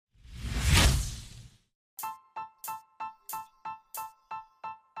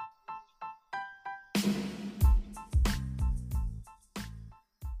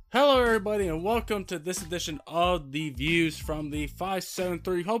Hello everybody and welcome to this edition of the Views from the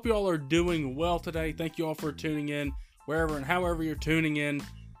 573. Hope you all are doing well today. Thank you all for tuning in wherever and however you're tuning in.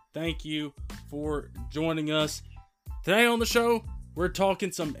 Thank you for joining us. Today on the show, we're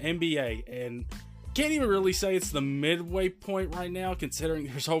talking some NBA, and can't even really say it's the midway point right now considering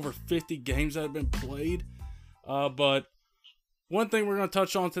there's over 50 games that have been played. But one thing we're going to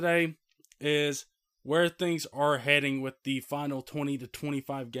touch on today is where things are heading with the final 20 to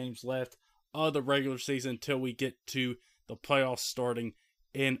 25 games left of the regular season until we get to the playoffs starting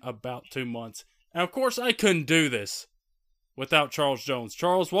in about 2 months. And of course, I couldn't do this without Charles Jones.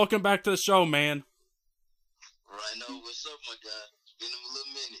 Charles, welcome back to the show, man. Rhino, what's up, my guy? It's been a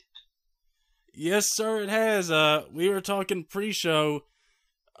little minute. Yes, sir, it has. We were talking pre-show,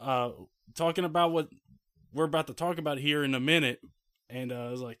 talking about what we're about to talk about here in a minute, and I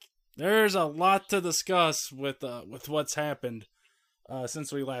was like, there's a lot to discuss with what's happened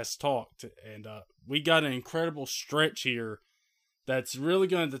since we last talked, and we got an incredible stretch here that's really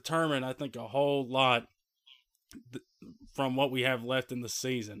going to determine, I think, a whole lot from what we have left in the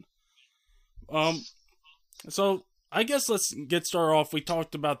season. So I guess let's get started off. We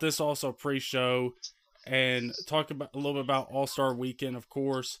talked about this also pre-show, and talk about a little bit about All-Star Weekend, of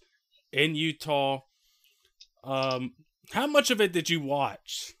course, in Utah. How much of it did you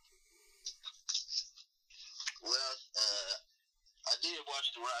watch? Well, I did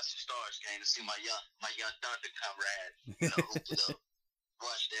watch the Rising Stars game to see my young Thunder comrade, hoop it up,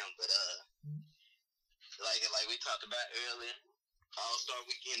 watch them. But like we talked about earlier, All-Star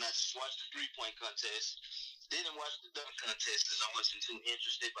Weekend, I just watched the 3-point contest. Didn't watch the dunk contest because I wasn't too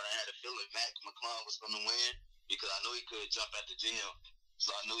interested, but I had a feeling Mac McClung was going to win because I knew he could jump at the gym.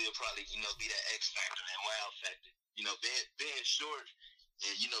 So I knew he'll probably, be that X factor, that wow factor. Being short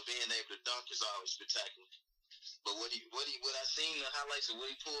and, being able to dunk is always spectacular. But what I seen, the highlights of what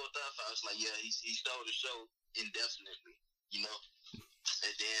he pulled off, I was like, yeah, he stole the show indefinitely,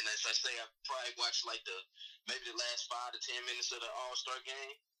 And then, as I say, I probably watched maybe the last 5 to 10 minutes of the All-Star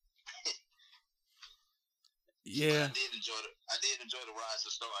game. Yeah. But I did enjoy the Rise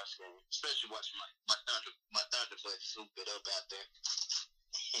of Stars game, especially watching my Thunder players hoop it up out there.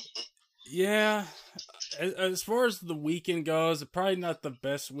 Yeah, as far as the weekend goes, probably not the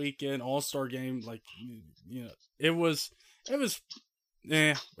best weekend All-Star game. It was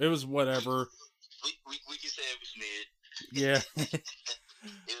whatever. We can say it was mid. Yeah.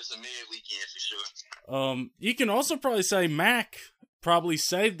 It was a mid weekend for sure. You can also probably say Mac probably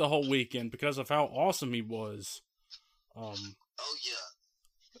saved the whole weekend because of how awesome he was. Oh yeah.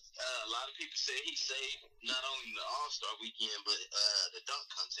 A lot of people say he saved not only the All-Star Weekend, but the dunk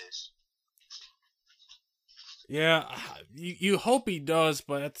contest. Yeah, you hope he does,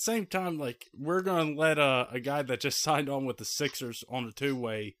 but at the same time, we're going to let a guy that just signed on with the Sixers on a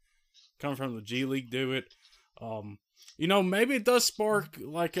two-way come from the G League do it. Maybe it does spark,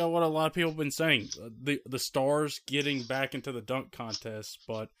 what a lot of people have been saying, the Stars getting back into the dunk contest.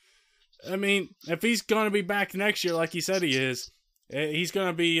 But, I mean, if he's going to be back next year like he said he is, he's going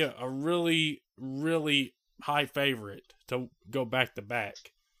to be a really, really high favorite to go back-to-back.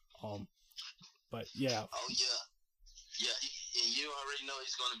 But, yeah. Oh, yeah. Yeah, and you already know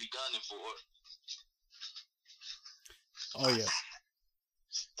he's going to be gunning for it. Oh, yeah.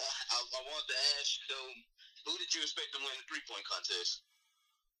 I wanted to ask you, though, who did you expect to win the 3-point contest?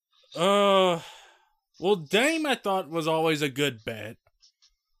 Well, Dame I thought was always a good bet.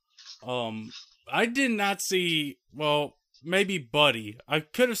 I did not see, maybe Buddy. I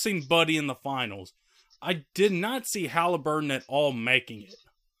could have seen Buddy in the finals. I did not see Halliburton at all making it.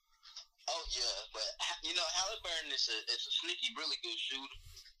 Oh, yeah, but, Halliburton is a sneaky, really good shooter.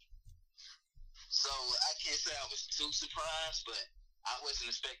 So, I can't say I was too surprised, but I wasn't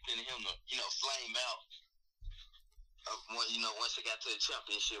expecting him to, flame out once they got to the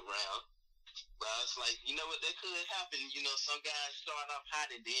championship round. But I was like, what, that could happen. Some guys start off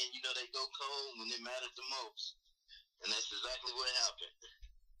hot and then, they go cold when it matters the most. And that's exactly what happened.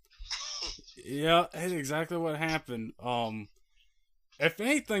 Yeah, that's exactly what happened. If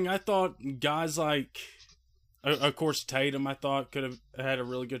anything, I thought guys like, of course, Tatum, I thought could have had a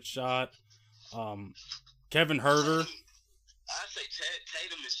really good shot. Kevin Huerter. I'd say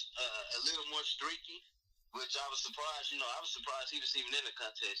Tatum is a little more streaky, which I was surprised. I was surprised he was even in the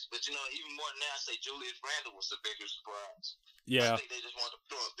contest. But, even more than that, I say Julius Randle was the bigger surprise. Yeah. I think they just wanted to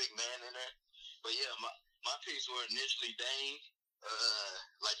throw a big man in there. But, yeah, my picks were initially Dame,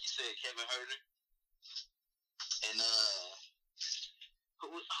 like you said, Kevin Huerter, and who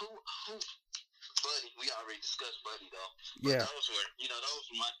Buddy. We already discussed Buddy though. But yeah. Those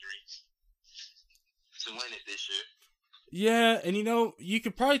were my three to win it this year. Yeah, and you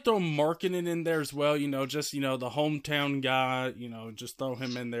could probably throw marketing in there as well, just, the hometown guy, just throw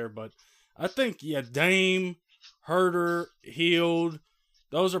him in there. But I think, yeah, Dame, Herter, Heald,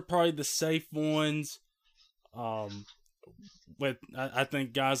 those are probably the safe ones. With I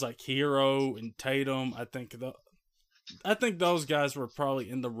think guys like Hero and Tatum, I think those guys were probably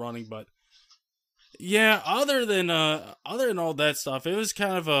in the running, but yeah, other than all that stuff, it was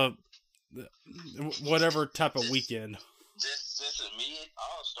kind of a whatever type of weekend. Just a mid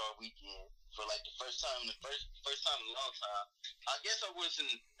All Star weekend for like the first time in a long time. I guess I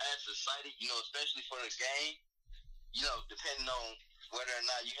wasn't as excited, especially for the game. Depending on whether or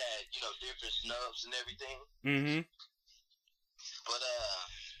not you had different snubs and everything. Mm-hmm. But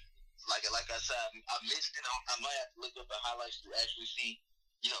like I said, I missed it. I might have to look up the highlights to actually see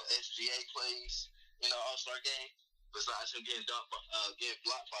SGA plays in the All Star game. Besides him getting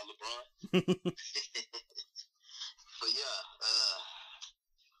blocked by LeBron. But yeah,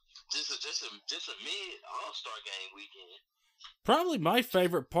 just a mid All Star game weekend. Probably my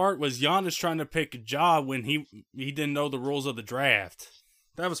favorite part was Giannis trying to pick Ja when he didn't know the rules of the draft.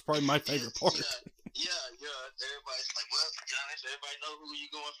 That was probably my favorite part. Yeah. Everybody's like, well, Giannis, everybody know who you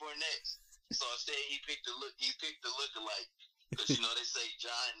going for next. So instead, he picked the lookalike. Because they say Ja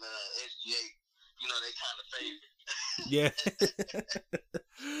and SGA, they kind of favorite. Yeah.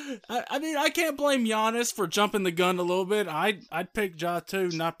 I mean, I can't blame Giannis for jumping the gun a little bit. I'd pick Ja too,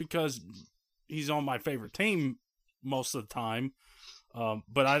 not because he's on my favorite team most of the time,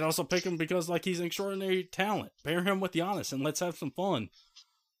 but I'd also pick him because he's an extraordinary talent. Pair him with Giannis and let's have some fun.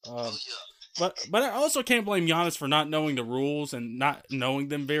 But I also can't blame Giannis for not knowing the rules and not knowing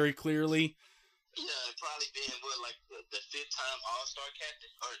them very clearly. Yeah, probably being the fifth time All-Star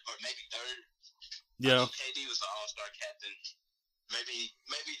captain, or maybe third. Yeah. KD was the All-Star captain. Maybe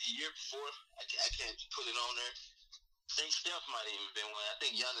the year before. I can't put it on there. I think Steph might have even been one. I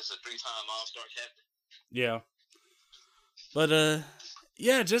think Giannis a 3-time All-Star captain. Yeah. But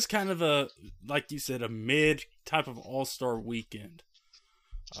yeah, just kind of like you said, a mid type of All-Star weekend.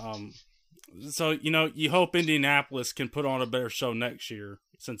 So you hope Indianapolis can put on a better show next year,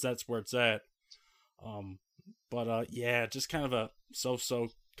 since that's where it's at. But yeah, just kind of a so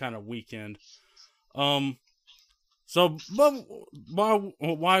kind of weekend. So but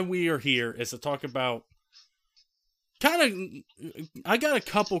why we are here is to talk about I got a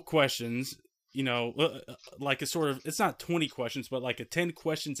couple questions, like a sort of, it's not 20 questions, but like a 10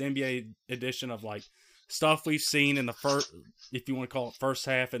 questions NBA edition of stuff we've seen in the first, if you want to call it first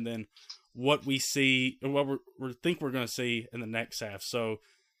half, and then what we see, or what we think we're going to see in the next half. So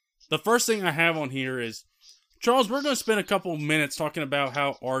the first thing I have on here is, Charles, we're going to spend a couple minutes talking about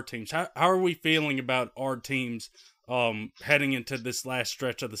how are we feeling about our teams heading into this last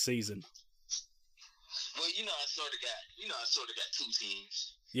stretch of the season? Well, I sort of got two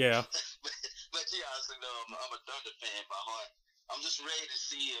teams. Yeah. but you also know I'm a Thunder fan by heart. I'm just ready to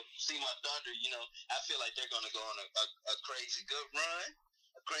see my Thunder. I feel like they're going to go on a crazy good run,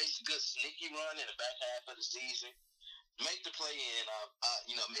 a crazy good sneaky run in the back half of the season. Make the play in,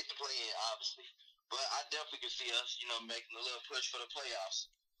 obviously. But I definitely can see us, making a little push for the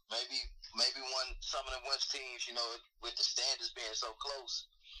playoffs. Maybe some of the West teams, with the standards being so close,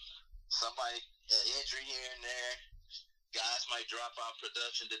 somebody injury here and there, guys might drop out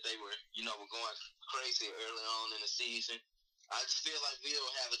production that they were going crazy early on in the season. I just feel like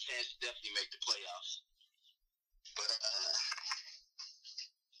we'll have a chance to definitely make the playoffs. But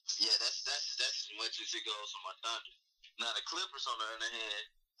yeah, that's as much as it goes on my Thunder. Now the Clippers, on the other hand,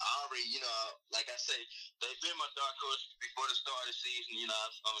 I already, like I say, they've been my dark horse before the start of the season.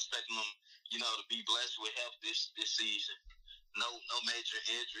 I'm expecting them, to be blessed with health this season. No major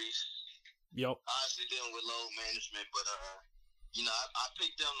injuries. Yep. Honestly, dealing with load management, but I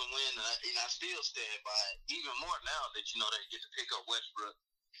picked them to win, and I still stand by it. Even more now that they get to pick up Westbrook,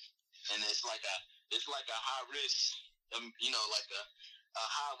 and it's like a high risk, like a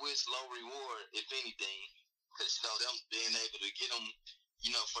high risk, low reward, if anything, because them being able to get them,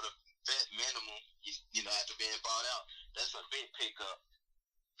 for the vet minimum, after being bought out, that's a big pickup.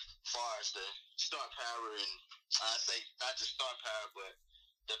 As far as the star power, and I say not just star power, but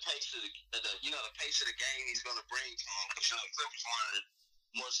the pace of the pace of the game he's going to bring to him. Because Clippers one of the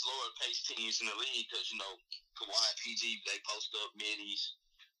more slower paced teams in the league. Because Kawhi and PG, they post up middies.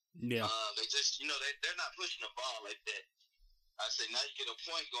 Yeah. They just they're not pushing the ball like that. I say now you get a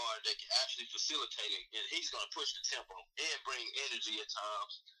point guard that can actually facilitate it, and he's going to push the tempo and bring energy at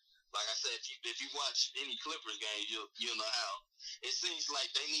times. Like I said, if you watch any Clippers game, you'll know how. It seems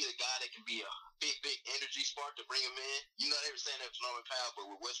like they need a guy that can be a big energy spark to bring him in. You know, they were saying that was Norman Powell, but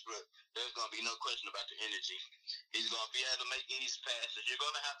with Westbrook, there's going to be no question about the energy. He's going to be able to make easy passes. You're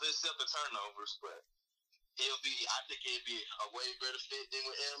going to have to accept the turnovers, but I think he'll be a way better fit than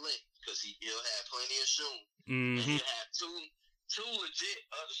with LA because he'll have plenty of shooting. Mm-hmm. And he'll have two legit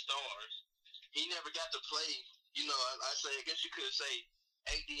other stars. He never got to play, you know, I guess you could say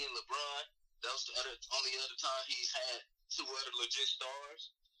AD and LeBron. That was the only other time he's had two other legit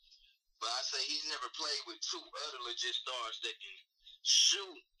stars. But I say he's never played with two other legit stars that can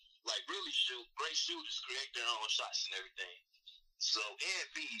shoot, like really shoot, great shooters, create their own shots and everything. So, and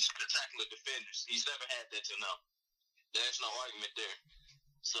be spectacular defenders. He's never had that till now. There's no argument there.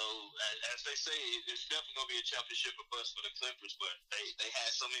 So, as they say, it's definitely going to be a championship or bust for the Clippers, but they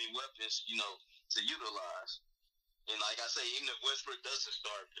had so many weapons, you know, to utilize. And like I say, even if Westbrook doesn't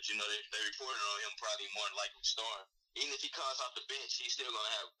start, but you know they reported on him probably more than likely starting. Even if he comes off the bench, he's still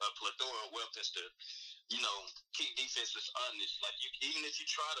gonna have a plethora of weapons to, you know, keep defenses honest. Like even if you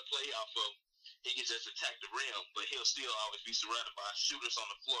try to play off of, he can just attack the rim, but he'll still always be surrounded by shooters on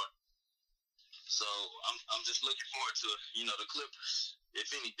the floor. So I'm just looking forward to, you know, the Clippers,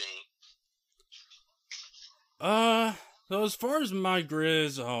 if anything. So as far as my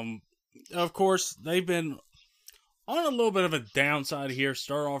Grizz, of course they've been on a little bit of a downside here.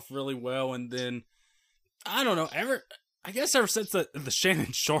 Start off really well, and then I don't know. I guess ever since the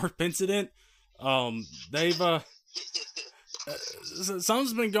Shannon Sharp incident, they've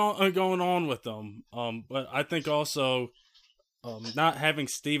something's been going on with them. But I think also not having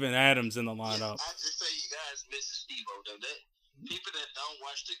Steven Adams in the lineup. I just say you guys miss Steve-O, though. People that don't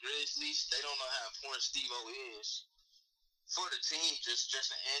watch the Grizzlies, they don't know how important Steve-O is for the team, just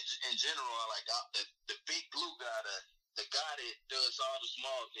in general. Like the big blue guy, the guy that does all the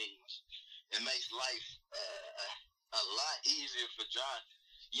small things and makes life a lot easier for John.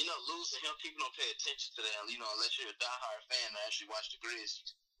 You know, losing him, people don't pay attention to that, you know, unless you're a diehard fan that actually watch the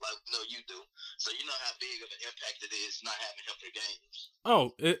Grizzlies, like we know you do. So you know how big of an impact it is not having him for games.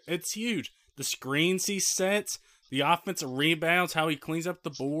 Oh, it's huge. The screens he sets, the offensive rebounds, how he cleans up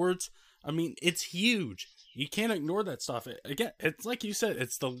the boards. I mean, it's huge. You can't ignore that stuff. Again, it's like you said,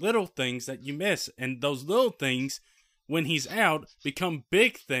 it's the little things that you miss. And those little things, when he's out, become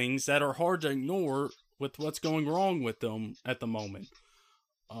big things that are hard to ignore with what's going wrong with them at the moment.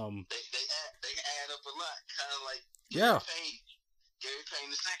 They add up a lot, kind of like Gary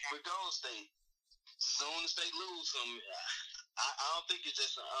Payne the second with Golden State. Soon as they lose him, I don't think it's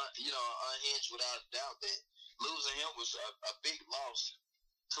just unhinged without a doubt that losing him was a big loss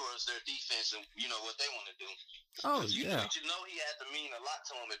towards their defense and you know what they want to do. Oh yeah. You know he had to mean a lot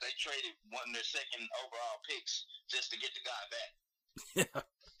to them if they traded one of their second overall picks just to get the guy back. Yeah.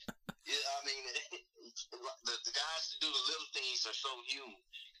 Yeah, I mean, the guys to do the little things are so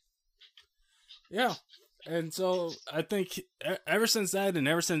huge. Yeah, and so I think ever since that, and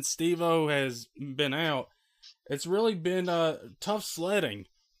ever since Steve-O has been out, it's really been tough sledding.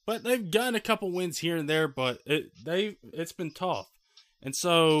 But they've gotten a couple wins here and there, but it's been tough. And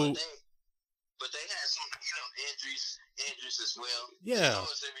so, but they had some injuries as well. Yeah, so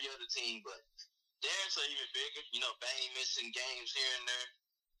it's every other team, but theirs are even bigger. You know, Bane missing games here and there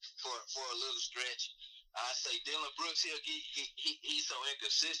for a little stretch. I say Dylan Brooks, he's so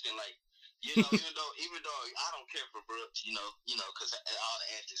inconsistent. Like, you know, even though I don't care for Brooks, you know, because all the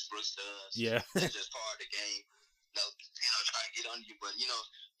antics Brooks does, yeah, it's just part of the game. Trying to get on you, but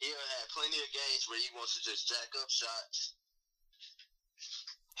he'll have plenty of games where he wants to just jack up shots.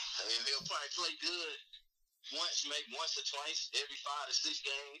 And he'll probably play good maybe once or twice every 5 to 6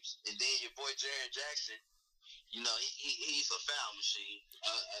 games, and then your boy Jaren Jackson, you know, he's a foul machine.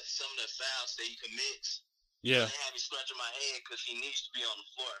 Some of the fouls that he commits, yeah, they have me scratching my head because he needs to be on the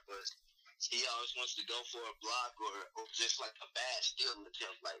floor, but he always wants to go for a block or just like a bad stealing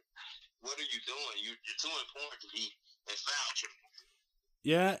attempt. Like, what are you doing? You're too important to be in foul trouble.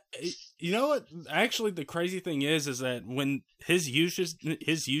 Yeah, you know what? Actually, the crazy thing is that when his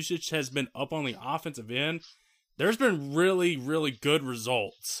usage has been up on the offensive end, there's been really, really good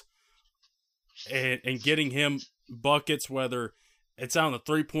results, and getting him buckets, whether it's on the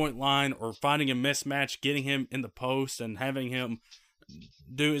 3-point line or finding a mismatch, getting him in the post and having him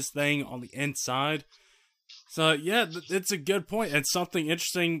do his thing on the inside. So yeah, it's a good point. It's something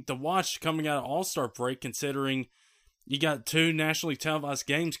interesting to watch coming out of All-Star break, considering you got 2 nationally televised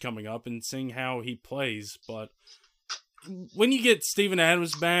games coming up and seeing how he plays. But when you get Steven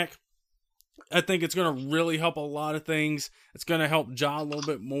Adams back, I think it's going to really help a lot of things. It's going to help Ja a little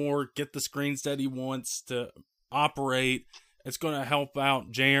bit more, get the screens that he wants to operate, It's going to help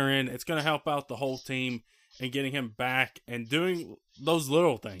out Jaren. It's going to help out the whole team and getting him back and doing those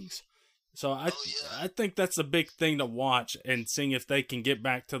little things. So I think that's a big thing to watch and seeing if they can get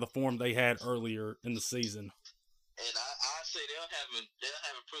back to the form they had earlier in the season. And I say they'll have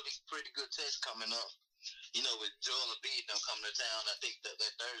a pretty good test coming up. You know, with Joel Embiid them coming to town, I think that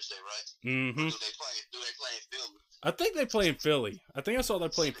Thursday, right? Mm-hmm. Do they play in Philly? I think they play in Philly. I think I saw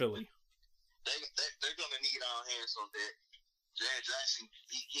they play in Philly. They're gonna need all hands on that. Jaren Jackson,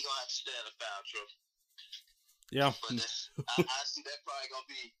 he gonna have to stay out of foul trouble. Yeah. But I see that probably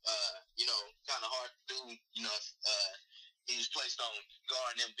gonna be kind of hard to do. You know, if he's placed on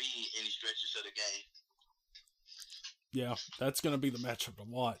guard Embiid any stretches of the game. Yeah, that's going to be the matchup to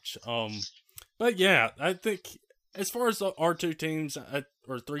watch. But yeah, I think as far as our two teams,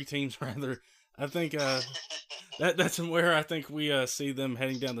 or three teams rather, I think that's where I think we see them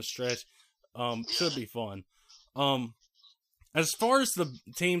heading down the stretch. Should be fun. As far as the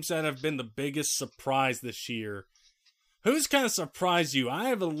teams that have been the biggest surprise this year, who's kind of surprised you? I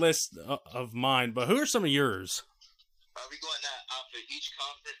have a list of mine, but who are some of yours? Are we going out for each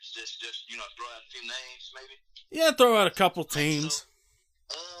conference? Just throw out a few names, maybe. Yeah, throw out a couple teams.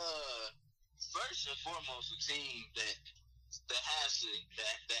 So, first and foremost, a team that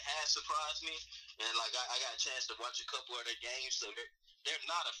has surprised me, and like I got a chance to watch a couple of their games, so they're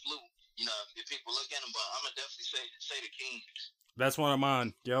not a fluke. You know, if people look at them, but I'm gonna definitely say the Kings. That's one of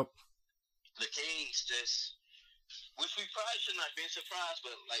mine. Yep. The Kings which we probably shouldn't have been surprised,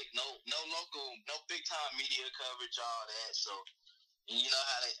 but like no local, no big time media coverage, all that. So you know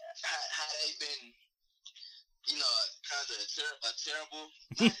how they've been, you know, kind of a terrible,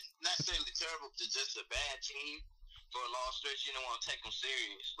 not necessarily terrible, but just a bad team for a long stretch. You don't want to take them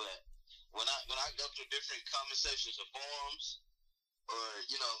serious, but when I go through different comment sections or forums, or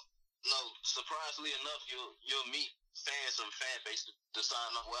surprisingly enough, you'll meet fans of a fan base to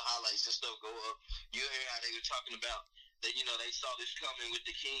sign up what highlights and stuff go up. You'll hear how they were talking about that, you know, they saw this coming with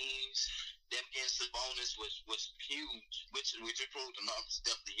the Kings. Them getting some bonus was huge, which improved the numbers,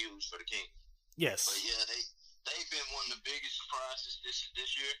 definitely huge for the Kings. Yes. But yeah, they've been one of the biggest surprises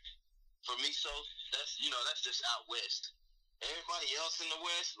this year for me. So that's just out west. Everybody else in the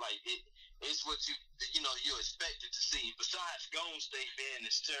West, like it's what you expected to see. Besides Golden State being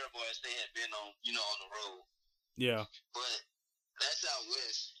as terrible as they had been on the road. Yeah. But that's out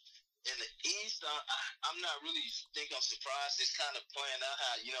west. In the East, I'm not really I'm surprised. It's kind of playing out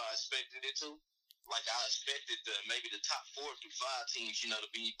how I expected it to. Like I expected maybe the top 4 through 5 teams,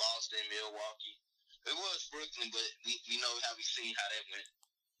 to be Boston, Milwaukee. It was Brooklyn, but we know how we seen how that went.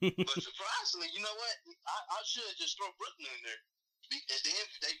 But surprisingly, you know what? I should just throw Brooklyn in there, and then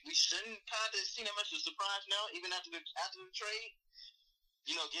we shouldn't kind of see that much of a surprise now, even after the trade.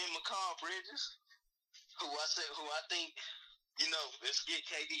 Getting Mikal Bridges, who I think, let's get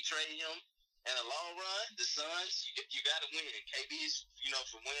KD, trade him. In the long run, the Suns, you got to win. KD's,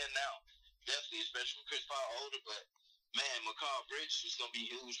 for win now, definitely, especially with Chris Paul older. But man, Mikal Bridges is gonna be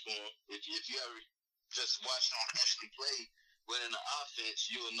huge for him. If you ever just watch him actually play. But in the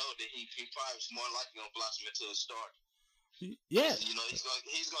offense, you'll know that he probably is more likely going to blossom into a starter. Yeah. He's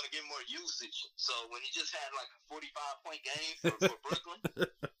going to get more usage. So when he just had like a 45-point game for Brooklyn,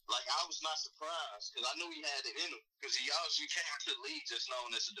 like I was not surprised because I knew he had it in him because he obviously came to the league just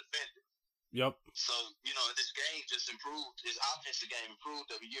known as a defender. Yep. So, this game just improved. His offensive game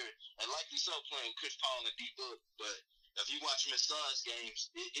improved every year. And likely so playing Chris Paul and D-Book. But if you watch him in Suns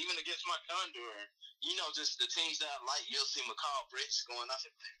games, even against my Condor, just the teams that I like, you'll see Mikal Bridges going off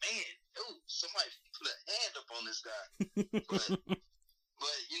and like, man, somebody put a hand up on this guy. But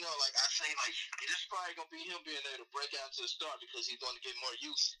like I say, like it's probably gonna be him being able to break out to the start because he's going to get more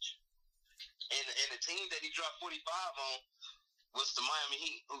usage. And the team that he dropped 45 on was the Miami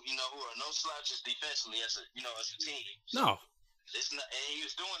Heat, who are no slouches defensively as a team. No. It's not, and he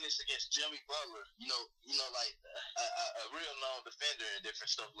was doing this against Jimmy Butler, like a real known defender and different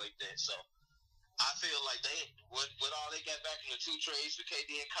stuff like that. So I feel like with all they got back in the 2 trades for KD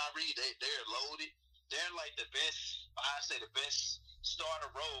and Kyrie, they're loaded. They're like the best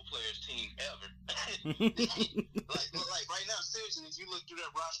starter role players team ever. like right now, seriously, if you look through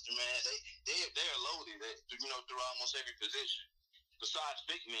that roster, man, they're loaded. Through almost every position, besides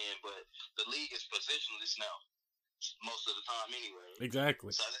big men. But the league is positionless now. Most of the time, anyway.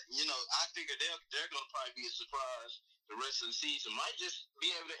 Exactly. So I figure they're going to probably be a surprise the rest of the season. Might just be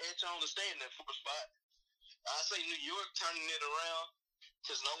able to edge on to stay in that 4th spot. I say New York turning it around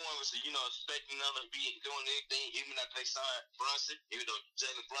because no one was expecting them to be doing anything even after they signed Brunson. Even though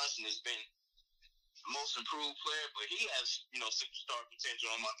Jalen Brunson has been the most improved player, but he has superstar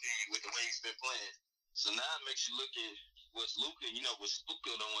potential on my team with the way he's been playing. So now it makes you look at was Luka, was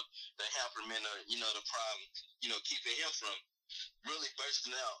Luka the hamperman or, the problem, keeping him from really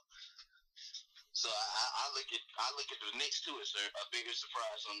bursting out. So I look at the Knicks too as a bigger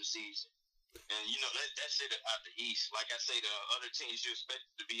surprise on the season. And that's it out the East. Like I say, the other teams you expect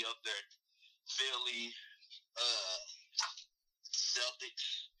to be up there: Philly,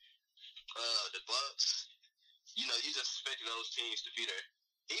 Celtics, the Bucks. You just expected those teams to be there.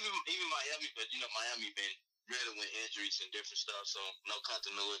 Even Miami, but Miami been riddled with injuries and different stuff, so no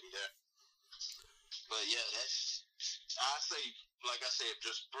continuity there. But yeah, like I said,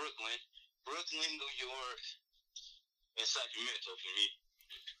 just Brooklyn, New York, and Sacramento for me.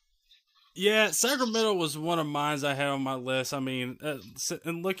 Yeah, Sacramento was one of mine I had on my list. I mean,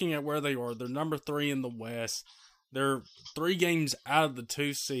 and looking at where they are, they're number 3 in the West. They're 3 games out of the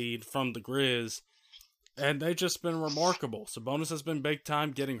 2 seed from the Grizz, and they've just been remarkable. Sabonis has been big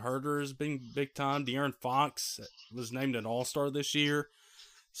time. Getting Herter has been big time. De'Aaron Fox was named an All-Star this year.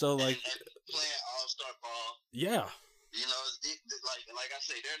 So, like... And playing All-Star ball. Yeah. Like I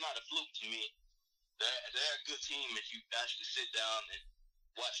say, they're not a fluke to me. They're a good team if you actually sit down and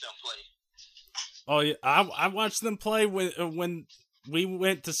watch them play. Oh yeah, I watched them play when we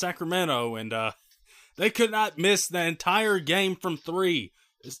went to Sacramento, and they could not miss the entire game from 3.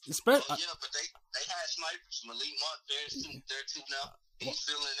 Yeah, but they had snipers. Malik Monk, they're 2 now. He's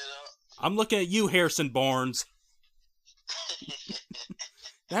filling it up. I'm looking at you, Harrison Barnes.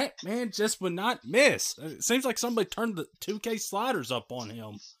 That man just would not miss. It seems like somebody turned the 2K sliders up on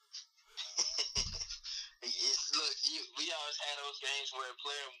him. Look, we always had those games where a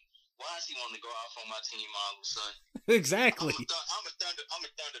player, why does he want to go off on my team all of a sudden? Exactly. I'm a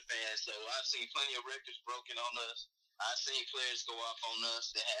Thunder fan, so I've seen plenty of records broken on us. I've seen players go off on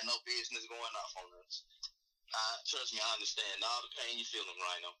us that had no business going off on us. Trust me, I understand all the pain you're feeling,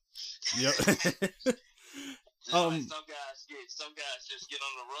 Rhino. Yep. Some guys just get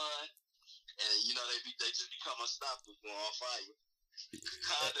on the run, and they just become unstoppable on fire.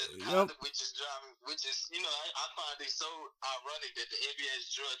 Which is I find it so ironic that the NBA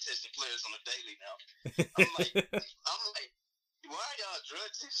is drug testing players on a daily now. I'm like, why are y'all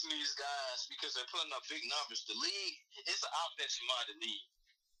drug testing these guys? Because they're putting up big numbers. The league, it's an offensive minded league,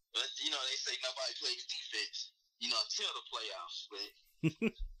 but they say nobody plays defense, until the playoffs.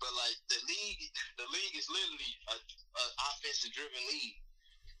 But like the league is literally a offensive driven league.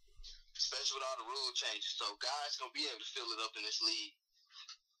 Especially with all the rule changes. So guys gonna be able to fill it up in this league.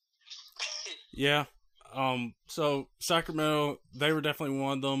 Yeah. So Sacramento, they were definitely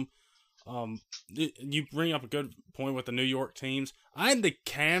one of them. You bring up a good point with the New York teams. I had the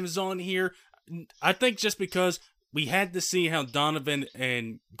Cavs on here. I think just because we had to see how Donovan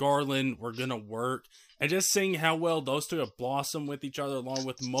and Garland were gonna work, and just seeing how well those two have blossomed with each other, along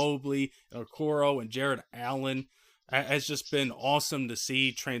with Mobley, Okoro, and Jared Allen, has just been awesome to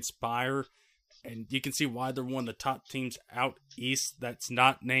see transpire. And you can see why they're one of the top teams out east that's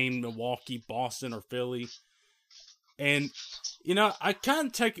not named Milwaukee, Boston, or Philly. And, I kind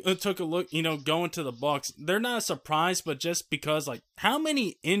of took a look, going to the Bucks. They're not a surprise, but just because, how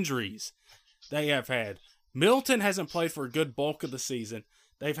many injuries they have had. Middleton hasn't played for a good bulk of the season.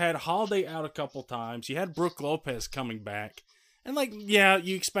 They've had Holiday out a couple times. You had Brook Lopez coming back. And,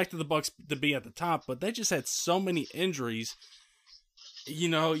 you expected the Bucks to be at the top, but they just had so many injuries.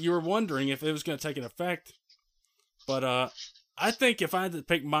 You were wondering if it was going to take an effect. But I think if I had to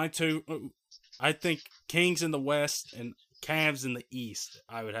pick my two, I think Kings in the West and Cavs in the East,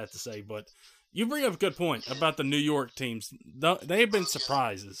 I would have to say. But you bring up a good point about the New York teams. They have been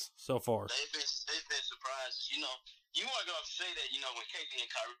surprises so far. They've been surprises. You want to go up and say that, when KD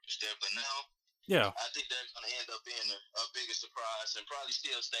and Kyrie was there, but now, yeah, I think they're going to end up being a bigger surprise and probably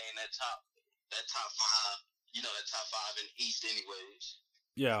still stay in that top 5, that top 5 in the East anyways.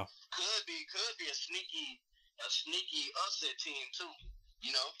 Yeah. Could be a sneaky upset team too.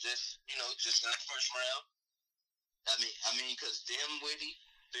 Just in the first round. I mean, because Dinwiddie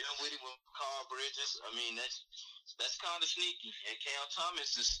with Carl Bridges. I mean, that's kind of sneaky. And Cam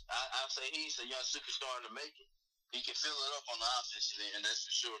Thomas is, I'd say he's a young superstar to make it. He can fill it up on the offensive end, that's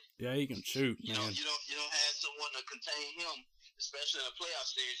for sure. Yeah, he can shoot. You don't have someone to contain him, especially in a playoff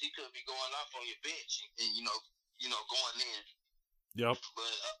series. He could be going off on your bench, and going in. Yep.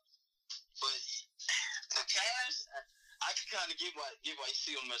 But the Cavs, I can kind of get why you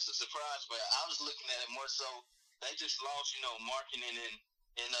see them as a surprise, but I was looking at it more so. They just lost, Markkanen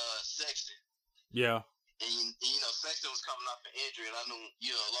and Sexton. Yeah. And Sexton was coming off an injury, and I knew,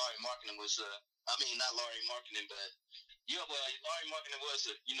 Lauri Markkanen was. Not Lauri Markkanen, but Yeah, well, Larry Markkinen was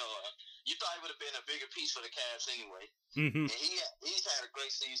you thought he would have been a bigger piece for the Cavs anyway. Mm-hmm. And he's had a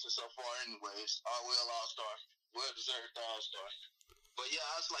great season so far anyways. All-star, well-deserved all-star. But yeah,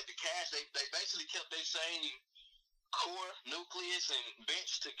 I was like the Cavs, they basically kept their same core, nucleus, and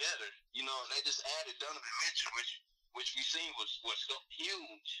bench together. You know, and they just added Donovan Mitchell, which we seen was so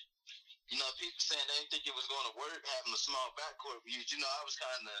huge. You know, people saying they didn't think it was going to work having a small backcourt view. You know, I was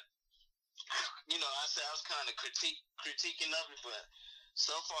kind of, I was kind of critiquing of it, but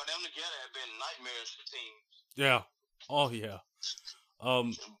so far them together have been nightmares for teams. Yeah. Oh yeah.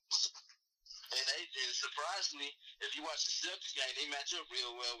 And surprisingly, if you watch the Celtics game, they match up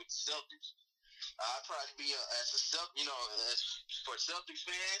real well with the Celtics. I'd probably be as for Celtics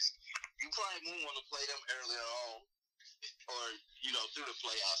fans, you probably won't want to play them earlier on, or through the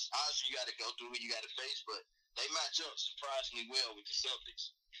playoffs. Obviously, you got to go through who you got to face, but they match up surprisingly well with the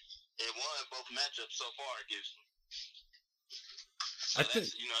Celtics. They won both matchups so far against them. So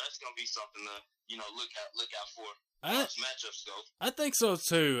that's gonna be something to look out for. As matchups go. I think so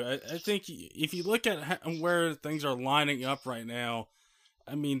too. I think if you look at where things are lining up right now,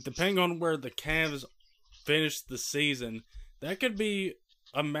 I mean, depending on where the Cavs finish the season, that could be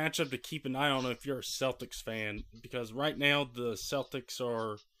a matchup to keep an eye on if you're a Celtics fan. Because right now the Celtics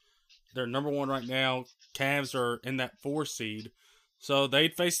they're number one right now. Cavs are in that 4 seed, so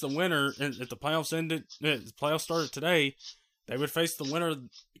they'd face the winner. And if the playoffs started today, they would face the winner of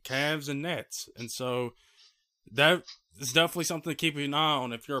Cavs and Nets. And so that is definitely something to keep an eye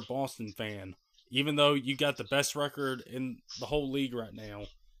on if you're a Boston fan. Even though you got the best record in the whole league right now.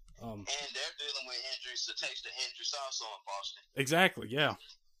 And they're dealing with injuries, so takes the injuries also in Boston. Exactly, yeah.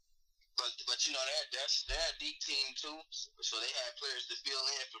 But they're a deep team too, so they have players to fill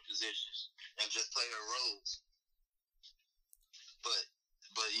in for positions and just play their roles. But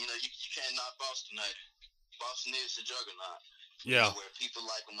you can't knock Boston out. Boston is a juggernaut. Yeah. Where people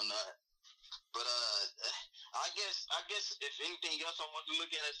like them or not. But I guess if anything else I want to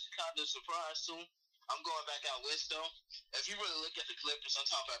look at as kind of a surprise too, I'm going back out west though. If you really look at the Clippers, I'm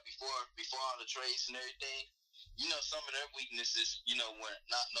talking about before all the trades and everything, some of their weaknesses, were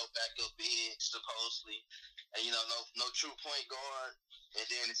no backup big supposedly, and no true point guard. And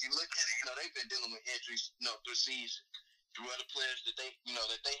then if you look at it, they've been dealing with injuries, through season, through other players that they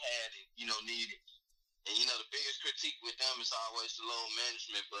had and needed. And the biggest critique with them is always the load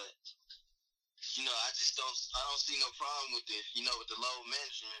management, but I just don't see no problem with it, with the load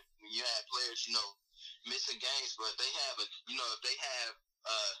management when you have players, missing games, but they have if they have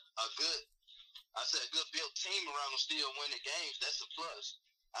a good built team around them still winning games, that's a plus.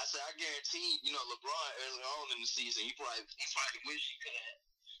 I guarantee, LeBron early on in the season, he probably wish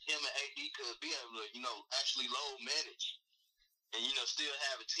him and AD could be able to, actually load manage and, still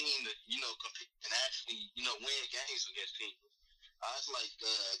have a team that, compete and actually, win games against people. I was like,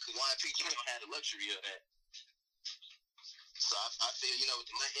 Kawhi and PG don't have the luxury of that. So I feel, with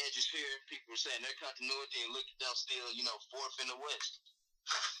the edges here, people are saying their continuity, and look at them still, 4th in the West.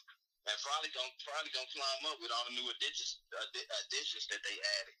 And probably gonna climb up with all the new additions that they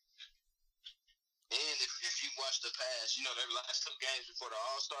added. And if you watch the past, their last 2 games before the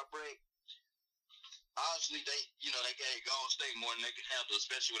All-Star break, obviously they gave Golden State more than they could handle,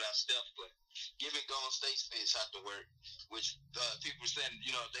 especially without Steph. But giving Golden State space had to work, which people were saying,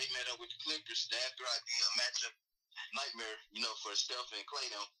 if they met up with the Clippers, that'd be a matchup nightmare, for Steph and Klay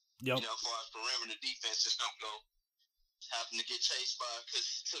now. Yep. As far as perimeter defense, just don't go having to get chased by.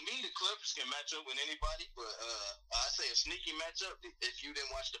 Because to me, the Clippers can match up with anybody, but I say a sneaky matchup. If you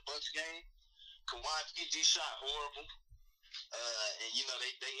didn't watch the Bucks game, Kawhi PG shot horrible. And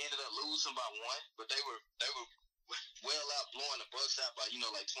they ended up losing by 1, but they were well out blowing the Bucks out by 25,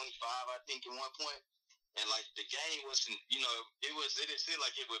 I think, at one point. And like the game wasn't, it didn't feel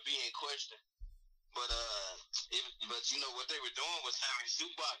like it would be in question. But what they were doing was having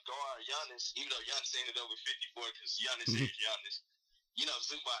Zubac guard Giannis, even though Giannis ended up with 54 because Giannis is Giannis.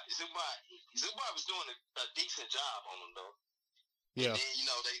 Zubac was doing a decent job on him though. Yeah. And then,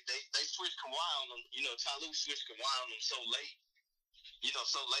 they switched Kawhi on them. Ty Lue switched Kawhi on them so late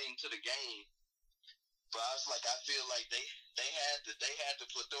into the game. But I was like, I feel like they had the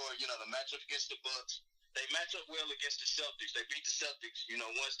plethora, the matchup against the Bucks. They match up well against the Celtics. They beat the Celtics,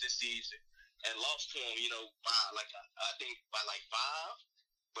 once this season. And lost to them, I think by 5.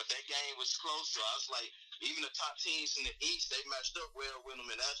 But that game was close, so I was like, even the top teams in the East, they matched up well with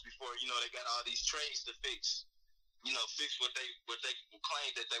them, and that's before, they got all these trades to fix what they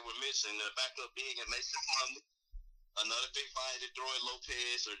claimed that they were missing. The backup big and Mason Plumlee, another big body to throw in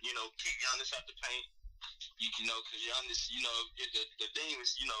Lopez, or, keep Giannis out the paint. Because Giannis, the thing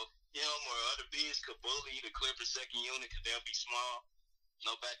was, him or other bigs could bully the Clippers second unit because they'll be small,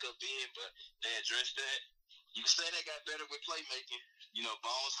 no backup big, but they addressed that. You can say they got better with playmaking. You know,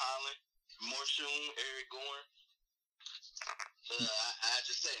 Bones Holland, Morshun, Eric Gordon. I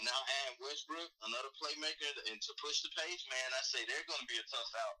just say now add Westbrook, another playmaker, and to push the pace, man, I say they're going to be a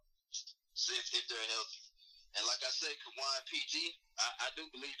tough out if they're healthy. And like I said, Kawhi and PG, I do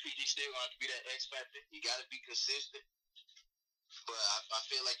believe PG still going to be that X factor. You got to be consistent. But I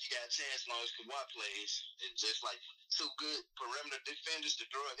feel like you got a chance as long as Kawhi plays. It's just like two good perimeter defenders to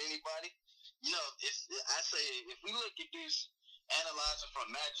throw at anybody. You know, I say if we look at this, analyzing from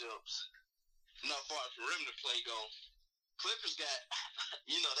matchups, you know, as far as perimeter play go, Clippers got,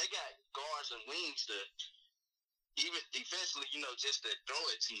 you know, they got guards and wings to, even defensively, you know, just to throw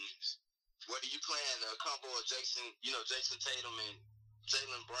at teams. Whether you playing a combo of Jason Tatum and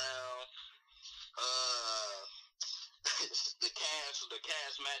Jaylen Brown, the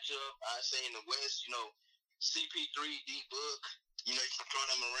Cavs matchup, I say in the West, you know, CP3, D-Book, you know, you can throw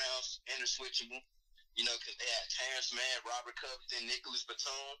them around, interswitchable, you know, because they had Terrence Mann, Robert Covington, Nicholas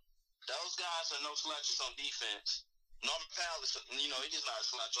Batum. Those guys are no slouches on defense. Norman Powell is, you know, he's not a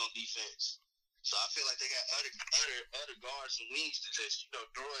slouch on defense. So I feel like they got other guards and wings to just, you know,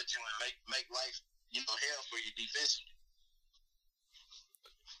 throw at you and make life, you know, hell for you defensively.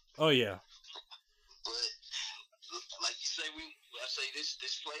 Oh yeah. But like you say, I say this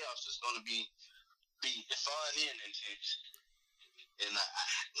playoffs is going to be fun and intense. And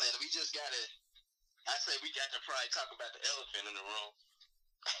man, we just gotta. I say we got to probably talk about the elephant in the room.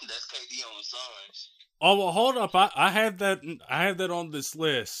 That's KD on the Suns. Oh well, hold up. I have that on this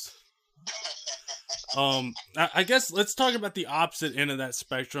list. I guess let's talk about the opposite end of that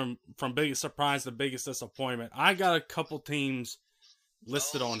spectrum, from biggest surprise to biggest disappointment. I got a couple teams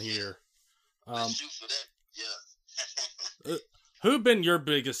listed on here. Let's shoot for that. Yeah. Who have been your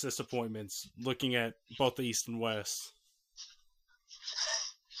biggest disappointments looking at both the East and West?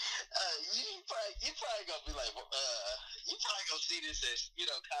 You probably gonna be like, you probably gonna see this as, you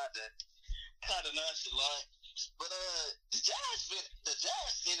know, kind of nonchalant. But the Giants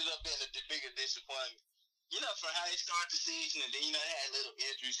ended up being a bigger disappointment. You know, for how they started the season, and then, you know, they had little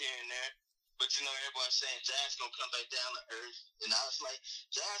injuries here and there. But, you know, everybody's saying Giants gonna come back down to earth. And I was like,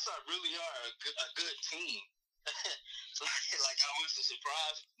 Giants really are a good team. So, like, I wasn't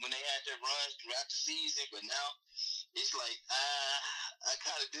surprised when they had their runs throughout the season. But now, it's like, I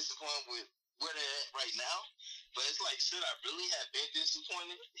kind of disappointed with where they're at right now. But it's like, should I really have been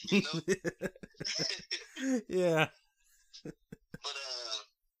disappointed? You know? Yeah. But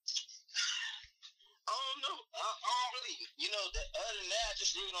I don't know. I don't really, you know, other than that, I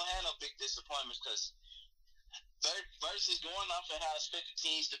just really don't have no big disappointments because versus going off of how I expected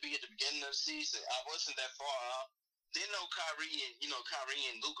teams to be at the beginning of the season, I wasn't that far out. Didn't know Kyrie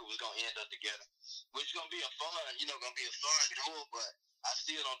and Luka was gonna end up together, which is gonna be a fun duel, but I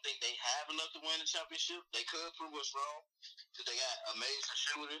still don't think they have enough to win the championship. They could prove us wrong because they got amazing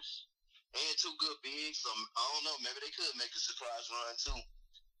shooters and two good bigs. So I don't know. Maybe they could make a surprise run too.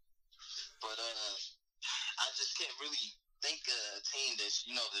 But I just can't really think of a team that's,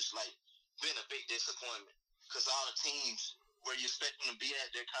 you know, that's like been a big disappointment because all the teams where you expect them to be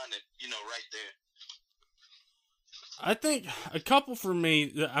at, they're kind of, you know, right there. I think a couple for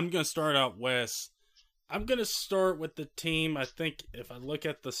me. I'm going to start out west. I'm going to start with the team. I think if I look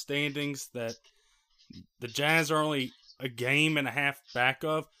at the standings, that the Jazz are only a game and a half back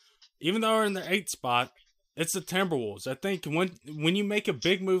of, even though they're in the 8th spot. It's the Timberwolves. I think when you make a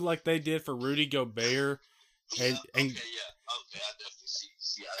big move like they did for Rudy Gobert, I definitely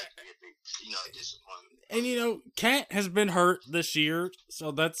see how that could be, you know, disappointment. And you know, Cat has been hurt this year,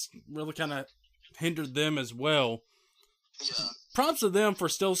 so that's really kind of hindered them as well. Yeah. Props to them for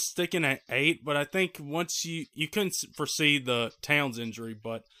still sticking at 8, but I think once you couldn't foresee the Towns injury,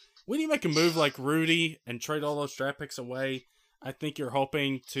 but when you make a move like Rudy and trade all those draft picks away, I think you're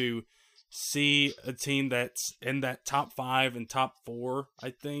hoping to see a team that's in that top 5 and top 4, I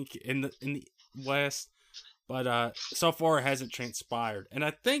think, in the West. But so far it hasn't transpired. And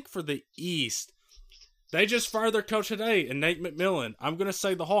I think for the East, they just fired their coach today, and Nate McMillan. I'm going to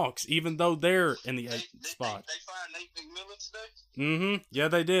say the Hawks, even though they're in the 8th spot. They fired Nate McMillan today? Mm-hmm. Yeah,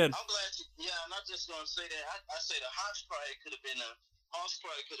 they did. I'm glad I'm not just going to say that. I say the Hawks probably could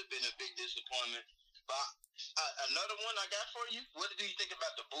have been a big disappointment. But another one I got for you, what do you think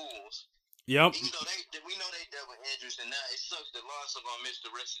about the Bulls? Yep. Even though we know they dealt with injuries, and now it sucks that Lonzo going to miss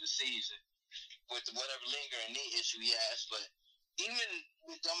the rest of the season with whatever lingering knee issue he has. But even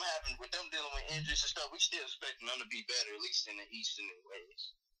with them dealing with injuries and stuff, we still expect them to be better, at least in the East and the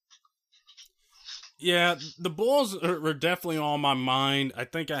West. Yeah, the Bulls are definitely on my mind. I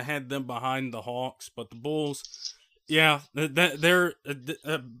think I had them behind the Hawks, but the Bulls, yeah, they've been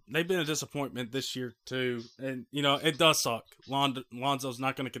a disappointment this year too, and it does suck. Lonzo's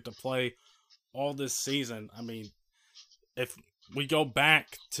not going to get to play all this season. I mean, if we go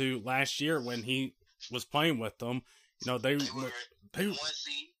back to last year when he was playing with them, they one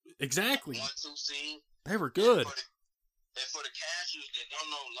seed, exactly 1-2 seed. They were good. And for the casuals that don't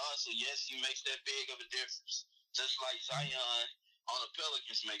know Lonzo, yes, he makes that big of a difference. Just like Zion on the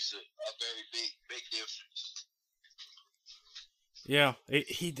Pelicans makes a very big difference. Yeah,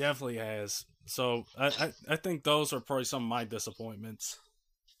 he definitely has. So I think those are probably some of my disappointments.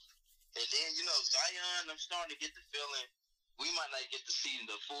 And then, Zion, I'm starting to get the feeling we might not get to see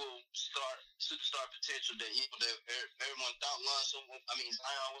the full superstar potential that everyone thought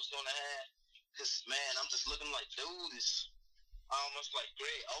Zion was going to have. Because, man, I'm just looking like, dude is almost like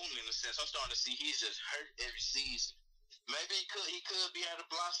Greg Oden in a sense. I'm starting to see he's just hurt every season. Maybe he could be able to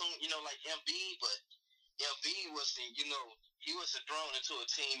blossom, like Embiid, but Embiid wasn't, he wasn't thrown into a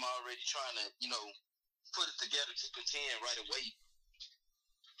team already trying to, put it together to contend right away.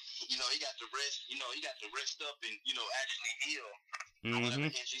 He got to rest, he got to rest up and, actually heal from whatever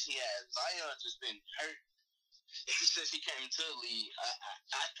injuries he has. Zion just been hurt. Since he came into the league,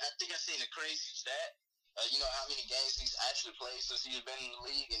 I think I seen a crazy stat. How many games he's actually played since he's been in the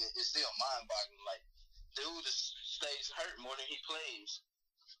league, and it's still mind-boggling. Like, dude stays hurt more than he plays.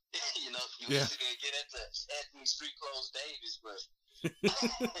 You used to get at Anthony Street Clothes Davis, but man,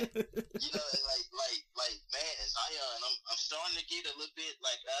 Zion, I'm starting to get a little bit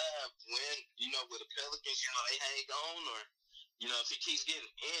like when with the Pelicans, they hang on, or if he keeps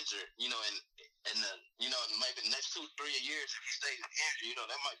getting injured, and maybe the next 2-3 years if he stays injured,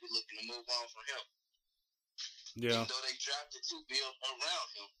 they might be looking to move on from him. Yeah. Even though they drafted to build around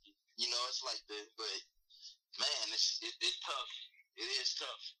him, it's like that. But man, it's tough. It is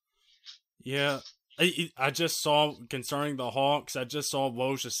tough. Yeah, I just saw concerning the Hawks. I just saw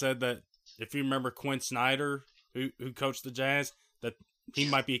Woj just said that if you remember Quinn Snyder, who coached the Jazz, that he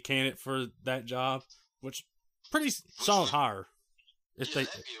might be a candidate for that job, which pretty solid hire. I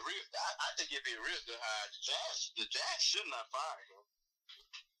think it'd be a real good hire. The Jazz should not fire him.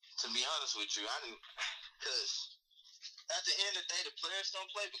 To be honest with you, because at the end of the day, the players don't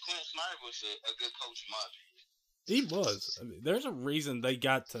play. But Quinn Snyder was a good coach in my opinion. He was. I mean, there's a reason they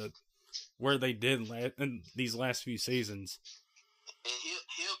got to where they did in these last few seasons. And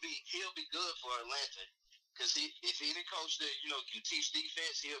he'll be good for Atlanta, because if he the coach that can teach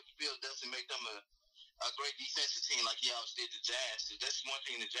defense, he'll definitely make them a great defensive team like he always did the Jazz. Cause that's one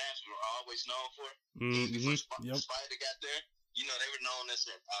thing the Jazz were always known for. Before Spider got there, they were known as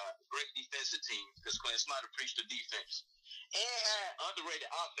a great defensive team because Quinn Snyder preached the defense and had underrated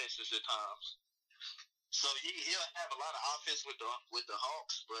offenses at times. So he'll have a lot of offense with the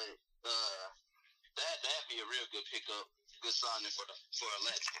Hawks, but that'd be a real good pickup, good signing for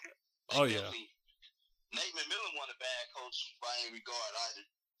Atlanta. Oh yeah. Nate McMillan wasn't a bad coach by any regard either.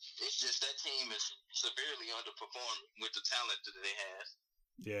 It's just that team is severely underperforming with the talent that they have.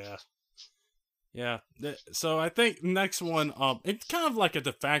 Yeah. Yeah. So I think next one, it's kind of like a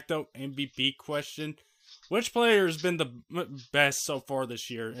de facto MVP question. Which player has been the best so far this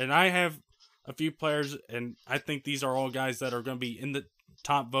year? And I have a few players, and I think these are all guys that are going to be in the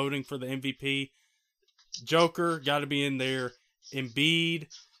top voting for the MVP. Joker, got to be in there. Embiid,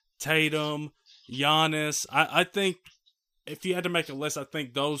 Tatum, Giannis. I think if you had to make a list, I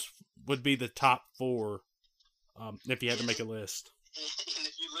think those would be the top four if you had to make a list. And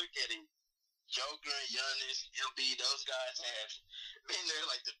if you look at him, Joker, Giannis, Embiid, those guys have been there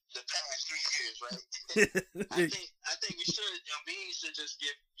like the past 3 years, right? I think Embiid should just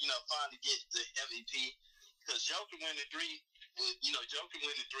finally get the MVP, because Joker winning three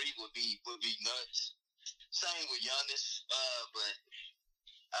would be nuts. Same with Giannis, but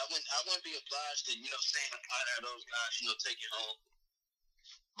I wouldn't be obliged to stand out of those guys, take it home.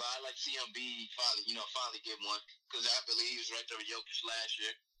 But I like to see Embiid finally get one, because I believe he was right there with Jokic last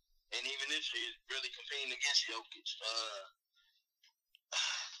year. And even this year, he's really competing against Jokic.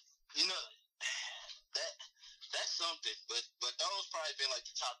 That's something. But those probably been like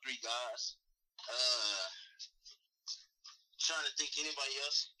the top three guys. Trying to think anybody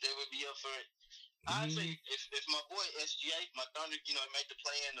else that would be up for it. I'd say if my boy SGA, my Thunder, make the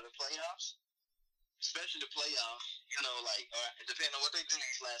play-in of the playoffs, especially the playoffs, depending on what they do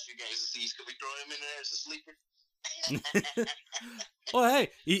these last few games of the season, could we throw him in there as a sleeper? Well, hey,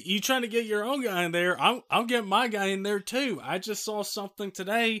 you trying to get your own guy in there? I'll get my guy in there too. I just saw something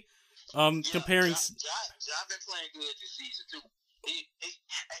today, comparing. I've been playing good this season too.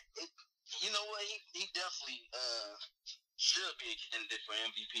 He You know what? He definitely should be a candidate for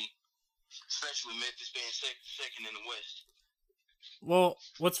MVP, especially with Memphis being second in the West. Well,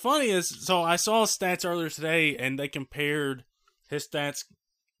 what's funny is, so I saw stats earlier today, and they compared his stats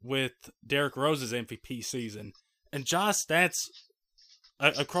with Derrick Rose's MVP season, and Ja's stats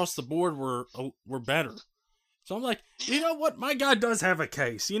across the board were better. So I'm like, you know what? My guy does have a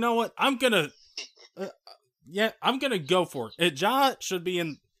case. You know what? I'm gonna go for it. Ja should be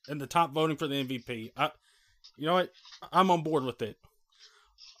in the top voting for the MVP. You know what? I'm on board with it.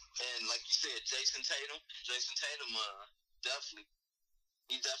 And like you said, Jason Tatum, definitely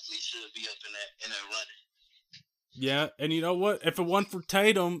should be up in that running. Yeah, and you know what? If it wasn't for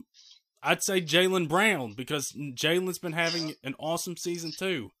Tatum, I'd say Jaylen Brown, because Jalen's been having an awesome season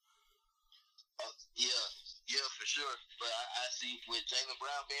too. Yeah, for sure. But I see with Jaylen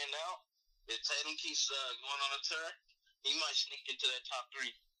Brown being out, if Tatum keeps going on a turn, he might sneak into that top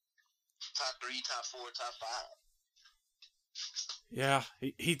three, top four, top five. Yeah,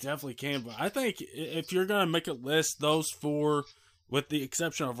 he definitely can. But I think if you're going to make a list, those four, with the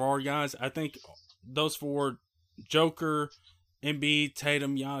exception of our guys, I think those four, Joker, Embiid,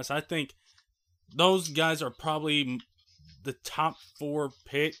 Tatum, Giannis, I think those guys are probably the top four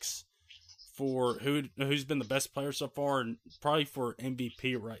picks for who's been the best player so far, and probably for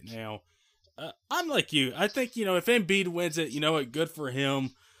MVP right now. I'm like you. I think, if Embiid wins it, good for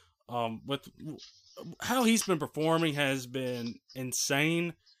him. With how he's been performing has been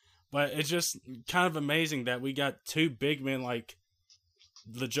insane, but it's just kind of amazing that we got two big men like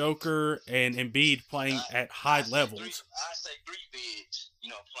the Joker and Embiid playing at high levels. I say three bigs,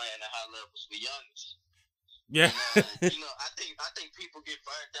 playing at high levels. Be honest. Yeah. I think people get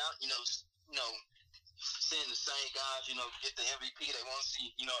burned out. Seeing the same guys, get the MVP. They want to see,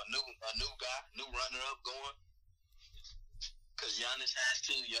 a new guy, new runner up going. Because Giannis has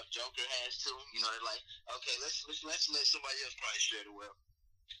to, your Joker has to. They're like, okay, let's let somebody else probably share the well.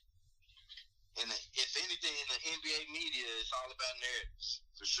 And if anything, in the NBA media, it's all about narratives,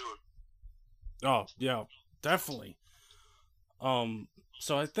 for sure. Oh yeah, definitely.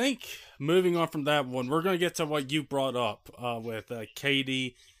 So I think moving on from that one, we're gonna get to what you brought up with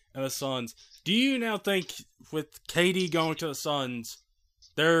KD and the Suns. Do you now think with KD going to the Suns,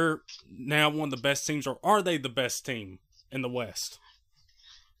 they're now one of the best teams, or are they the best team in the West?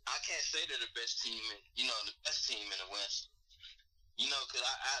 I can't say they're the best team, the best team in the West. Because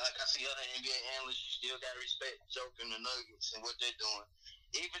I see other NBA analysts still got to respect Joker and the Nuggets and what they're doing.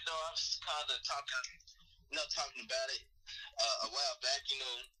 Even though I was kind of talking about it a while back,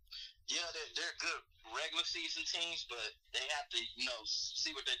 they're good regular season teams, but they have to,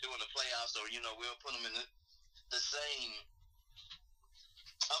 see what they do in the playoffs, or, we'll put them in the same.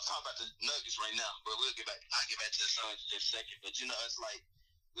 I'm talking about the Nuggets right now, but I'll get back to the Suns in just a second. But, it's like,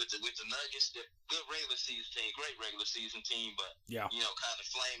 with the Nuggets, they're good regular season team, great regular season team, but kind of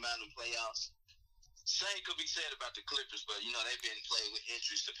flame out in the playoffs. Same could be said about the Clippers, but they've been playing with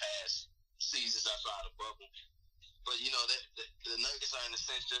injuries the past seasons outside the bubble. But the Nuggets are in a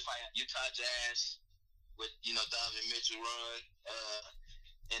sense just like Utah Jazz with Donovan Mitchell run,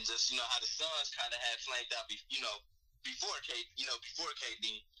 and just how the Suns kind of had flamed out, before KD,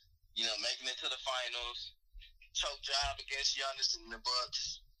 making it to the finals. Choke job against Giannis and the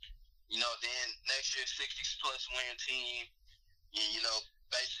Bucks. Then next year 60+ win team.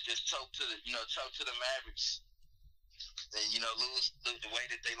 Basically just choke to the Mavericks. And lose the way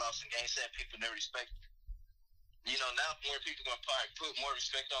that they lost in Game 7. People never respect. Now more people gonna probably put more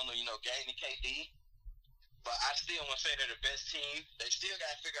respect on the gaining KD. But I still want to say they're the best team. They still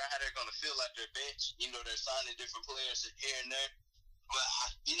got to figure out how they're gonna feel like their bench. They're signing different players here and there. But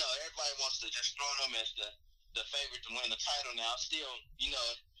everybody wants to just throw them as the favorite to win the title now. Still,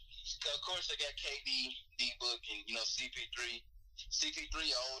 of course they got KD, D-Book, and, CP3. CP3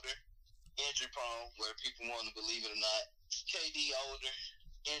 older, injury prone, where people want to believe it or not. KD older,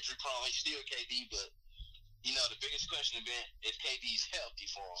 injury prone. He's still KD, but, the biggest question has been if KD's healthy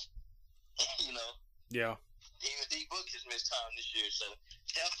for him. Yeah. Even D-Book has missed time this year, so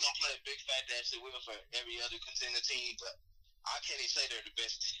health going to play a big factor as it will for every other contender team, but I can't even say they're the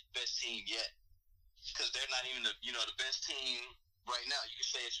best team yet. Because they're not even the best team right now. You can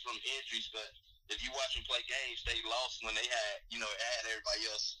say it's from injuries, but if you watch them play games, they lost when they had everybody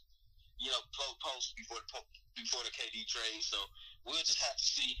else, post before the KD trade. So we'll just have to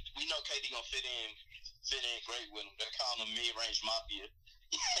see. We know KD gonna fit in great with them. They're calling them mid-range mafia.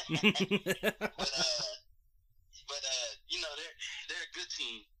 but they're a good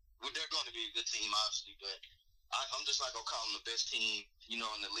team. They're going to be a good team, obviously. But I'm just not gonna call them the best team, in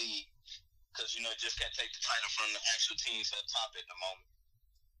the league. Because, just can't take the title from the actual teams at the top at the moment.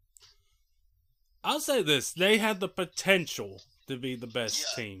 I'll say this: they had the potential to be the best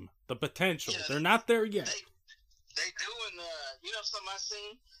Yeah, team. The potential. yeah, They're not there yet. they do, and you know something I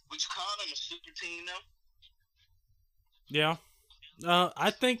seen, which call them a super team now. Yeah. I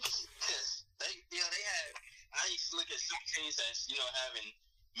think. Yes, they had. I used to look at super teams as having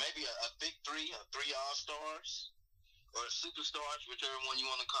maybe a big three all stars or superstars, whichever one you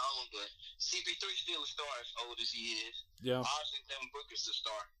want to call them. But CP3 still a star as old as he is. Yeah. Obviously, Devin Booker's a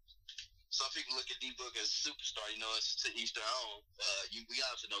star. Some people look at D Book as a superstar. It's to each their own. We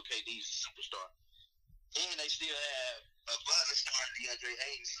obviously know KD's a superstar, and they still have a butter star, DeAndre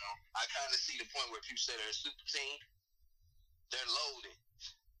Ayton. So I kind of see the point where people say they're a super team. They're loaded.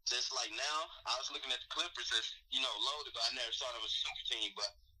 Just like now, I was looking at the Clippers as loaded, but I never saw them as a super team.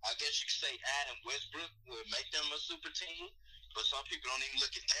 But I guess you could say Adam Westbrook would make them a super team. But some people don't even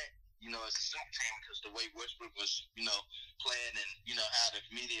look at that, as a super team because the way Westbrook was, playing and, how the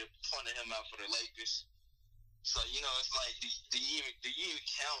media pointed him out for the Lakers. So, it's like, do you even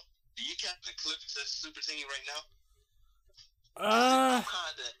count the Clippers as a super team right now? I'm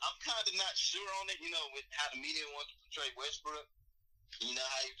kind of not sure on it, with how the media wants to portray Westbrook. You know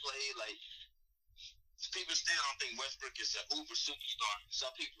how he played, like, people still don't think Westbrook is an uber superstar.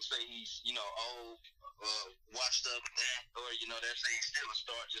 Some people say he's, old, washed up, or, they're saying he's still a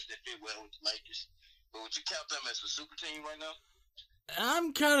star, just didn't fit well with the Lakers. But would you count them as a super team right now?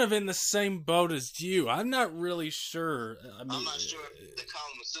 I'm kind of in the same boat as you. I'm not really sure. I'm not sure if they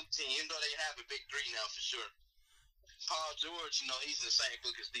call him a super team, even though they have a big three now for sure. Paul George, he's in the same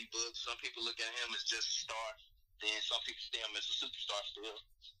book as D Book. Some people look at him as just a star. Then some people see him as a superstar still.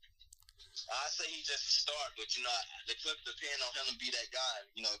 I say he's just a star, but the Clippers depend on him to be that guy.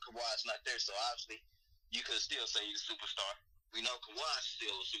 Kawhi's not there, so obviously you could still say he's a superstar. We know Kawhi's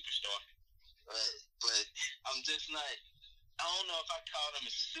still a superstar, but I'm just not. I don't know if I call them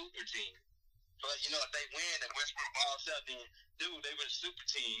a super team. But if they win and Westbrook balls out, then dude, they were a super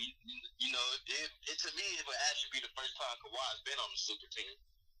team. It to me it would actually be the first time Kawhi's been on a super team.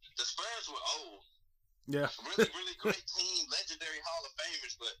 The Spurs were old. Yeah. Really, really great team, legendary Hall of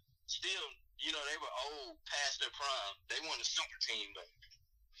Famers, but still, they were old, past their prime. They weren't a super team, but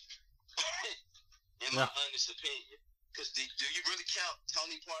in my honest opinion. Because do you really count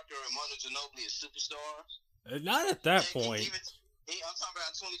Tony Parker and Manu Ginobili as superstars? Not at that point. I'm talking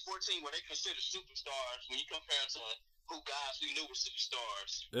about 2014, where they consider superstars when you compare them to who guys we knew were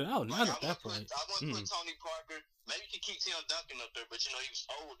superstars. No, not at that point. I wouldn't put Tony Parker. Maybe you could keep Tim Duncan up there, but he was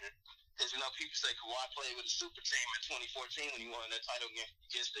older. Because people say Kawhi played with a super team in 2014 when he won that title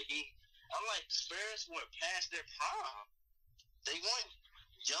against the Heat. I'm like, the Spurs were past their prime. They weren't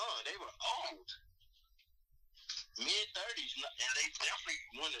young. They were old. Mid-30s, and they definitely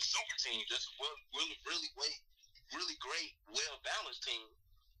won a super team. Just really great, well-balanced team.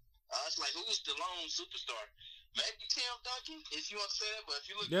 It's like, who's the lone superstar? Maybe Tim Duncan, if you want to say that, but if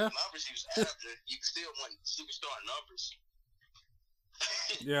you look at the numbers he was after, you still want superstar numbers.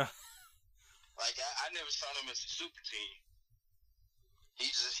 Yeah. Like, I never saw him as a super team.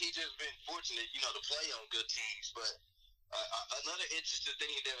 He just been fortunate, to play on good teams. But another interesting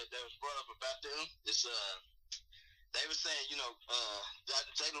thing that was brought up about them is they were saying,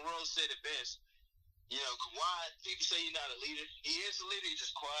 Jalen Rose said it best. Kawhi, people say he's not a leader. He is a leader. He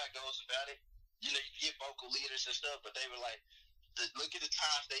just quiet goes about it. You get vocal leaders and stuff, but they were like, look at the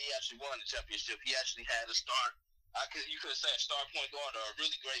times that he actually won the championship. He actually had a start. You could say a star point guard or a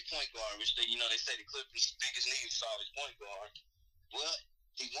really great point guard, which they say the Clippers' biggest need is always point guard. Well,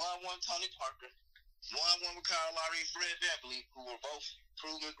 he won one Tony Parker, won one with Kyle Lowry and Fred VanVleet, who were both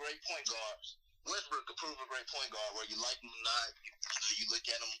proven great point guards. Westbrook a proven great point guard, where you like him or not, you look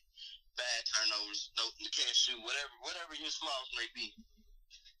at him, bad turnovers, no, you can't shoot, whatever his flaws may be.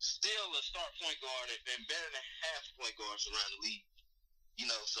 Still a star point guard and better than half point guards around the league.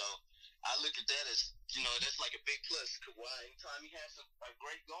 So I look at that as, that's like a big plus. Kawhi, anytime he has a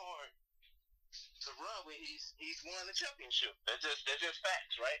great guard to run with, he's won the championship. That's just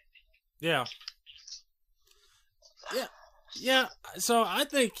facts, right? Yeah. Yeah. Yeah. So I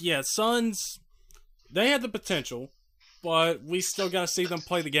think, Suns, they had the potential, but we still got to see them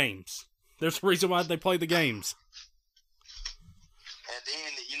play the games. There's a reason why they play the games. And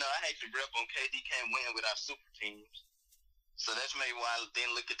then, I hate to rip on KD can't win without super teams. So that's maybe why I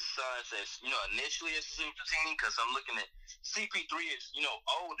then look at the Suns as, initially as a super team, because I'm looking at CP3 is,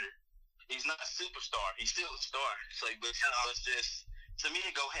 older. He's not a superstar. He's still a star. So, but, it's just, to me,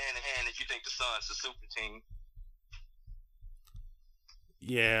 it go hand in hand if you think the Suns a super team.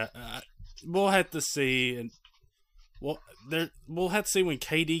 Yeah, we'll have to see, and we'll have to see when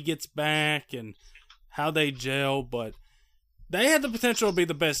KD gets back and how they gel. But they had the potential to be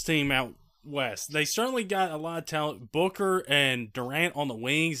the best team out West. They certainly got a lot of talent. Booker and Durant on the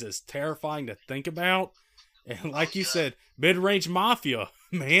wings is terrifying to think about. And like you said, mid-range mafia,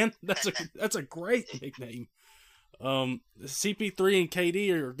 man, that's a great nickname. CP3 and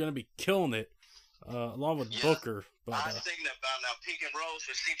KD are going to be killing it, along with Booker. But, I was thinking about now pick and rolls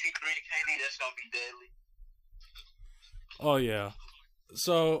for CP3 and KD. That's going to be deadly. Oh yeah.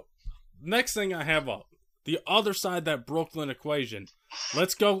 So next thing I have up, the other side of that Brooklyn equation.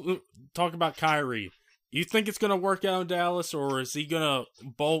 Let's go talk about Kyrie. You think it's going to work out in Dallas, or is he going to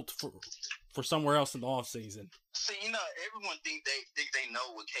bolt for somewhere else in the offseason? See, everyone think they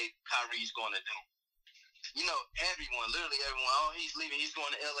know what Kyrie's going to do. Literally everyone. Oh, he's leaving. He's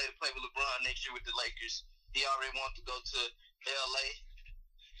going to LA to play with LeBron next year with the Lakers. He already wants to go to LA.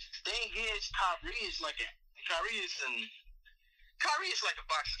 Thing is, Kyrie is like a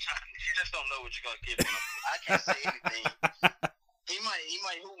box of chocolates. You just don't know what you're going to get from him. I can't say anything. He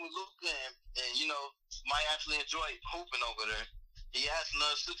might hoop with Luka and might actually enjoy hooping over there. He has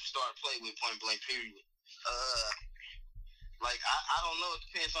another superstar to play with, point blank, period. I don't know. It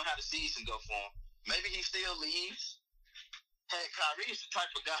depends on how the season go for him. Maybe he still leaves. Hey, Kyrie's the type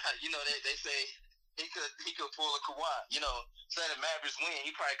of guy, they say he could pull a Kawhi. Say the Mavericks win,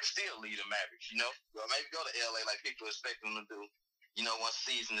 he probably could still lead the Mavericks, or maybe go to LA like people expect him to do. Once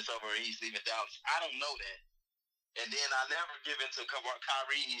the season is over, he's leaving Dallas. I don't know that. And then I never give in to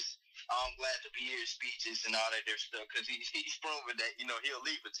Kyrie's I'm glad to be here speeches and all that different stuff because he's proven that, he'll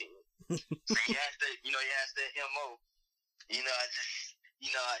leave a team. So he has that MO. You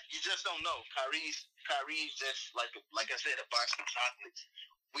just don't know. Kyrie's just like I said, a box of chocolates.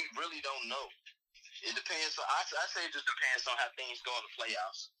 We really don't know. It depends. I say it just depends on how things go in the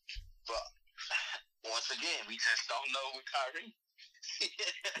playoffs. But once again, we just don't know with Kyrie.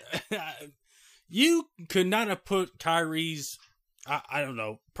 You could not have put Kyrie's, I don't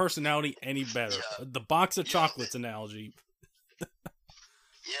know, personality any better. Yeah. The box of chocolates analogy.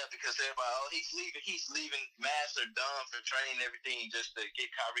 Yeah, because everybody, he's leaving Mass or Dunn for training and everything just to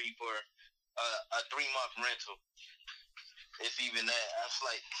get Kyrie for a 3-month rental. If even that. I was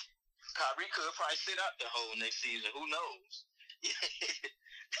like, Kyrie could probably sit out the whole next season. Who knows?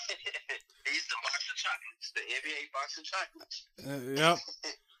 He's the box of chocolates, the NBA box of chocolates. Yep.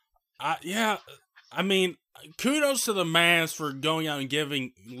 Yeah, I mean, kudos to the Mavs for going out and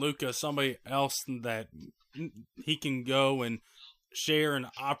giving Luka somebody else that he can go and share and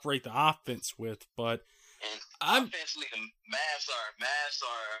operate the offense with. But offensively, the Mavs are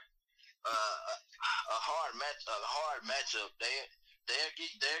a hard matchup. They'll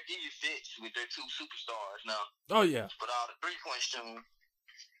give you fits with their 2 superstars now. Oh yeah. But all the 3-point shooting,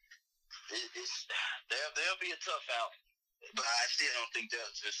 they'll be a tough out. But I still don't think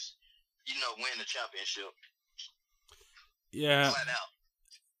they'll just win the championship. Yeah. Flat out.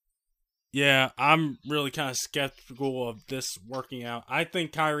 Yeah, I'm really kind of skeptical of this working out. I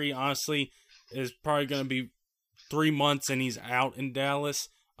think Kyrie, honestly, is probably going to be 3 months and he's out in Dallas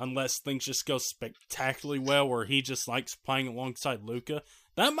unless things just go spectacularly well where he just likes playing alongside Luka.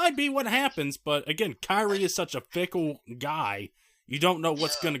 That might be what happens, but again, Kyrie is such a fickle guy. You don't know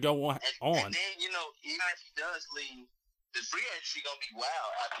what's going to go on. And then, even if he does leave, the free agency going to be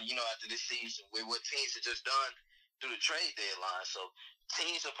wild after this season with what teams have just done through the trade deadline. So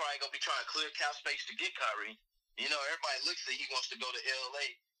teams are probably going to be trying to clear cap space to get Kyrie. Everybody looks at he wants to go to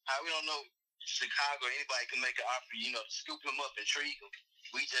LA. How we don't know Chicago or anybody can make an offer, to scoop him up and trade him.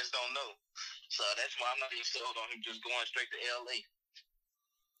 We just don't know. So that's why I'm not even sold on him just going straight to LA.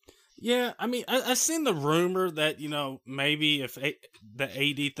 Yeah, I mean, I've seen the rumor that, maybe if the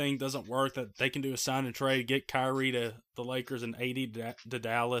AD thing doesn't work, that they can do a sign and trade, get Kyrie to the Lakers and AD to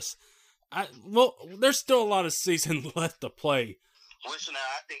Dallas. There's still a lot of season left to play. Which now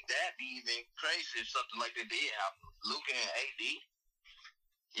I think that'd be even crazy if something like that did happen. Luka and AD,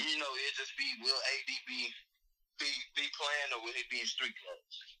 it'd just be, will AD be playing or will he be in street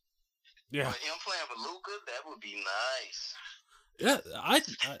clothes? Yeah. But him playing with Luka, that would be nice. Yeah,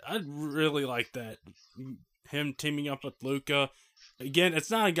 I'd really like that. Him teaming up with Luka. Again, it's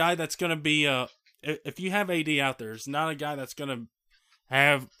not a guy that's going to be if you have AD out there, it's not a guy that's going to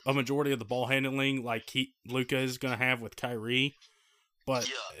have a majority of the ball handling like Luka is going to have with Kyrie. But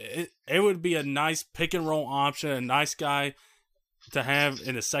it would be a nice pick and roll option, a nice guy to have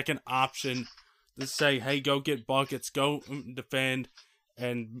in a second option to say, hey, go get buckets, go defend,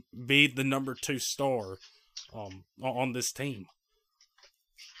 and be the number 2 star on this team.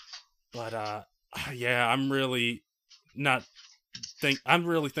 But I'm really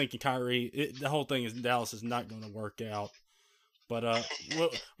thinking Kyrie. The whole thing is Dallas is not going to work out. But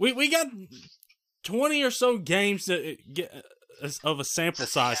we got 20 or so games to of a sample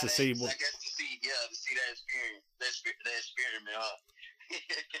size to see what. I guess to see that experiment, huh?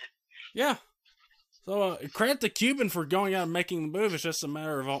 Yeah. So credit to Cuban for going out and making the move. It's just a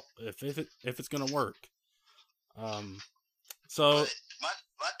matter of if it's going to work. So but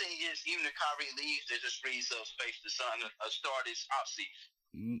my thing is, even if Kyrie leaves, they just free some space to sign a star this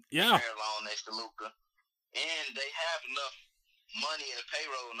offseason. Yeah. Along next to Luka, and they have enough money in the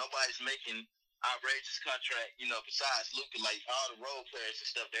payroll. Nobody's making outrageous contract. Besides Luka, like all the role players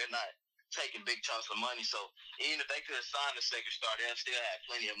and stuff, they're not taking big chunks of money. So even if they could have signed a second star, they'll still have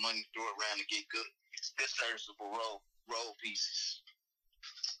plenty of money to throw around to get good serviceable role pieces.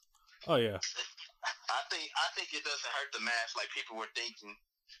 Oh yeah. I think it doesn't hurt the Mavs like people were thinking.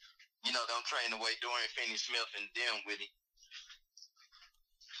 Don't trade away Dorian Finney-Smith and Dinwiddie.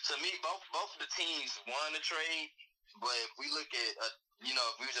 To me, both of the teams won the trade, but if we look at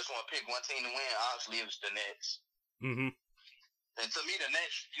if we just want to pick one team to win, obviously it was the Nets. Mm-hmm. And to me, the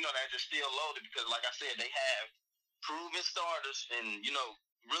Nets, they're just still loaded because, like I said, they have proven starters and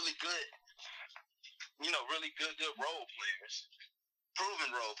really good, good role players,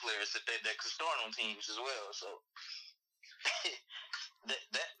 proven role players that could start on teams as well. So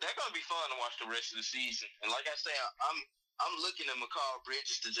they're gonna be fun to watch the rest of the season. And like I say, I'm looking at Mikal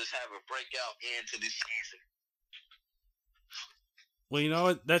Bridges to just have a breakout end to this season. Well, you know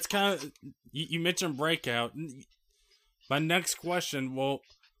what? That's kind of you mentioned breakout. My next question, well,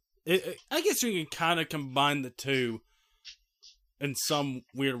 I guess you can kind of combine the two in some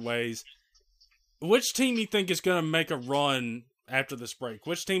weird ways. Which team you think is going to make a run after this break?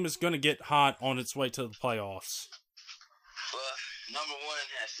 Which team is going to get hot on its way to the playoffs? Well, number one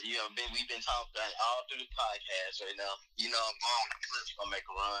has to, we've been talking about all through the podcast right now. I'm going the Clips going to make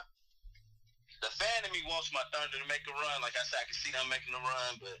a run. The fan of me wants my Thunder to make a run. Like I said, I can see them making a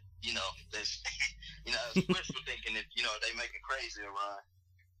run, but there's it's wishful thinking if they make a crazy run.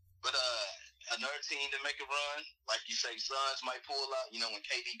 But another team to make a run, like you say, Suns might pull out. When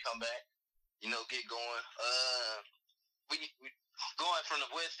KD come back, get going. We going from the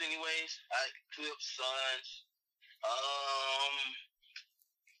West anyways. Clips, Suns.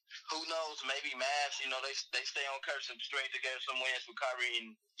 Who knows? Maybe Mavs. They stay on curse and string together some wins with Kyrie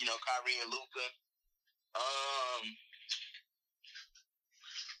and Luka.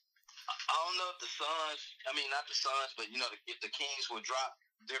 I don't know if the Suns. I mean, not the Suns, but if the Kings will drop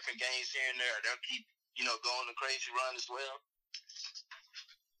different games here and there, they'll keep going the crazy run as well.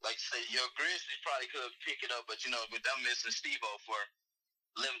 Like I say, your Grizzlies probably could pick it up, but with them missing Steve-O for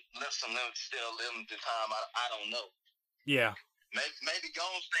limited time, I don't know. Yeah. Maybe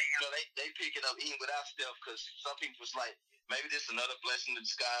Golden State, they pick it up even without Steph, because some people was like, maybe this is another blessing in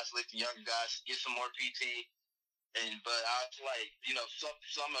disguise, let the younger guys get some more PT. But I was like,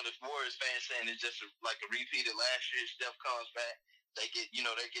 some of the Warriors fans saying it's just like a repeat of last year. Steph comes back, they get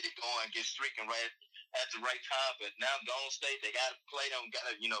it going, get streaking right at the right time. But now Golden State, they got to play them,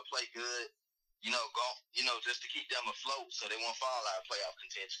 got to play good, just to keep them afloat, so they won't fall out of playoff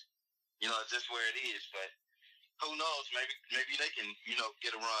contention. It's just where it is, but. Who knows? Maybe they can,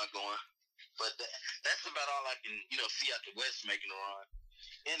 get a run going. But that's about all I can, see out the West making a run.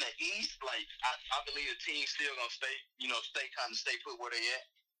 In the East, like I believe the team's still gonna stay put where they at.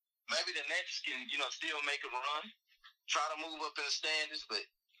 Maybe the Nets can, still make a run, try to move up in the standings, but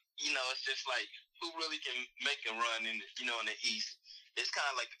it's just like who really can make a run in the East. It's kind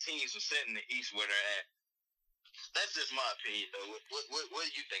of like the teams are set in the East where they're at. That's just my opinion, though. What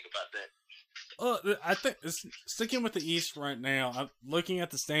do you think about that? I think sticking with the East right now, I'm looking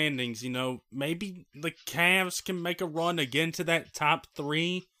at the standings, maybe the Cavs can make a run again to that top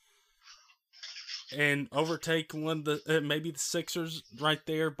 3 and overtake maybe the Sixers right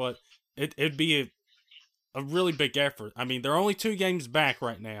there, but it'd be a really big effort. I mean, they're only 2 games back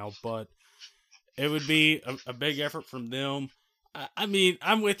right now, but it would be a big effort from them. I mean,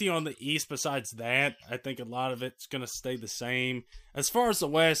 I'm with you on the East. Besides that, I think a lot of it's going to stay the same. As far as the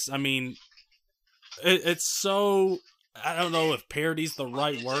West, I mean, it's so, I don't know if parody's the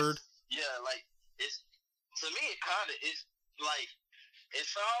right word. Like, to me, it kind of is like,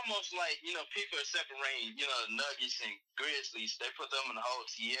 it's almost like, people are separating, Nuggets and Grizzlies. They put them in the whole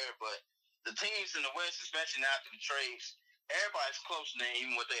tier, but the teams in the West, especially after the trades, everybody's closer than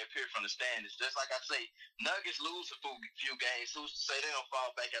even what they appear from the standings. Just like I say, Nuggets lose a few games. Who's to say they don't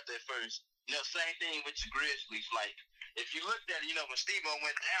fall back at their first? Same thing with the Grizzlies. Like, if you looked at it, when Steve-O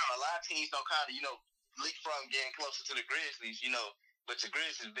went down, a lot of teams don't kind of, leapfrog getting closer to the Grizzlies, but the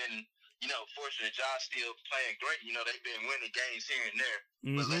Grizzlies been, fortunate. Josh still playing great. They've been winning games here and there.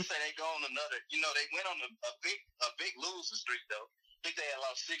 Mm-hmm. But let's say they go on another, they went on a big losing streak, though. think they had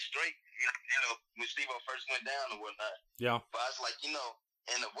lost 6 straight, when Steve-O first went down or whatnot. Yeah. But I was like, in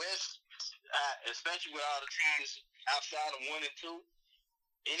the West, especially with all the teams outside of 1 and 2,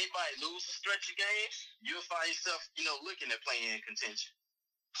 anybody lose a stretch of games, you'll find yourself, looking at playing in contention.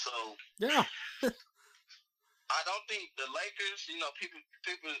 So yeah, I don't think the Lakers, people,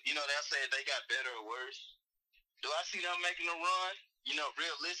 they'll say they got better or worse. Do I see them making a run?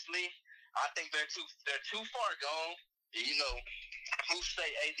 Realistically, I think they're too far gone. Who say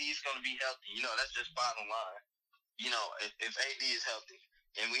AD is going to be healthy? That's just bottom line. If AD is healthy,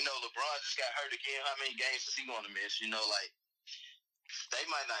 and we know LeBron just got hurt again, how many games is he going to miss? They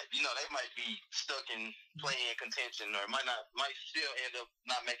might not, they might be stuck in playing contention, or might still end up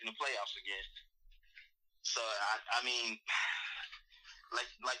not making the playoffs again. So I mean,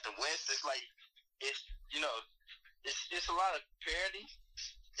 like the West, it's like it's a lot of parity.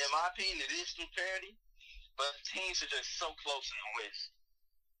 In my opinion, it is some parity, but teams are just so close in the West.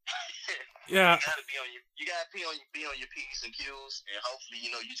 Yeah. You gotta be on your P's and Q's, and hopefully,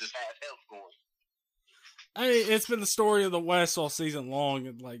 you just have health going. I mean, it's been the story of the West all season long,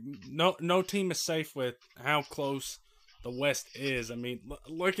 and like no team is safe with how close the West is. I mean,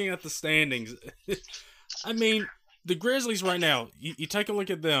 looking at the standings, I mean, the Grizzlies right now. You take a look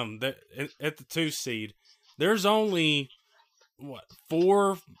at them at the 2 seed. There's only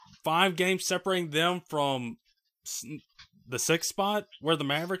 4-5 games separating them from the 6th spot where the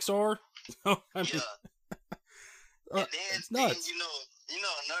Mavericks are. So, I mean, and then, it's nuts.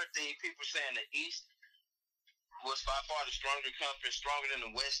 Another thing, people saying the East was by far the stronger conference, stronger than the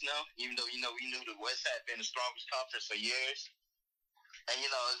West now, even though, we knew the West had been the strongest conference for years. And,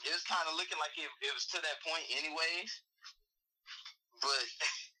 it was kind of looking like it was to that point anyways. But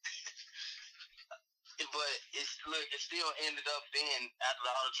it still ended up being, after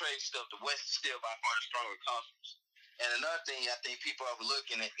all the trade stuff, the West is still by far the stronger conference. And another thing I think people are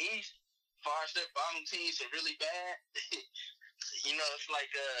overlooking, the East, as far as their bottom teams are really bad, it's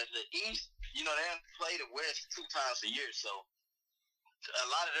like the East, they don't play the West 2 times a year, so a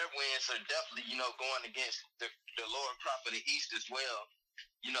lot of their wins are definitely, going against the lower crop of the East as well,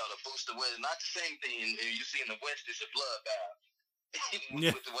 to boost the West. Not the same thing you see in the West is a bloodbath.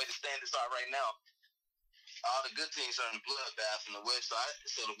 With the way the standards are right now. All the good teams are in the bloodbath in the West side,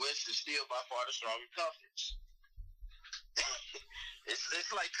 so the West is still by far the stronger conference.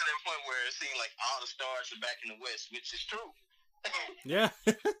 It's like to that point where it seems like all the stars are back in the West, which is true. Yeah.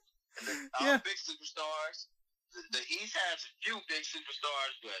 All big superstars. The East has a few big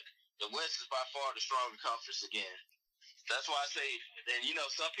superstars, but the West is by far the stronger conference again. That's why I say, and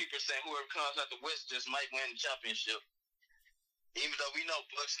some people are saying whoever comes out the West just might win the championship. Even though we know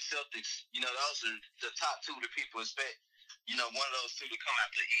Bucks and Celtics, those are the top 2 that people expect, one of those 2 to come out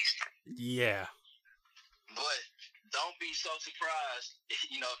the East. Yeah. But don't be so surprised, if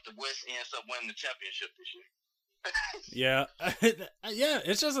the West ends up winning the championship this year. Yeah. Yeah,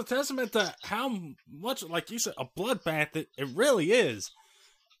 it's just a testament to how much, like you said, a bloodbath it really is.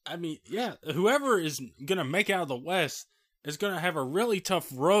 I mean, yeah, whoever is going to make out of the West is going to have a really tough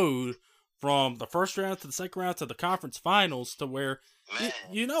road from the first round to the second round to the conference finals to where,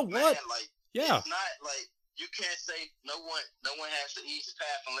 you know what? Yeah. It's not like you can't say no one has the easy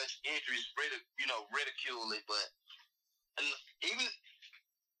path unless injuries ridicule it, but even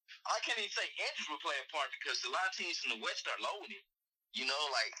I can't even say injuries will play a part because a lot of teams in the West are loaded.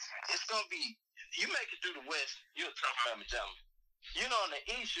 It's going to be, you make it through the West, you're a tough round gentleman. In the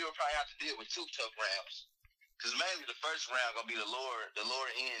East, you'll probably have to deal with 2 tough rounds. Because mainly the first round going to be the lower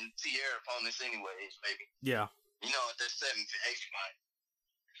end tier opponents anyways, maybe. Yeah. At that 7th and 8th spot.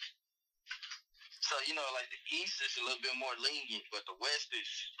 So, the East is a little bit more lenient, but the West is,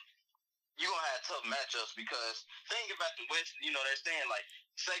 you're going to have tough matchups because think about the West, they're saying, like,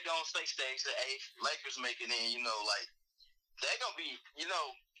 say Golden State stays the 8th, Lakers make it in, they're going to be,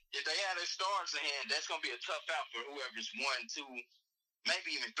 if they have their stars in hand, that's going to be a tough out for whoever's 1, 2,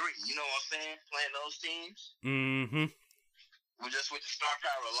 maybe even 3. You know what I'm saying? Playing those teams. Mm-hmm. With the star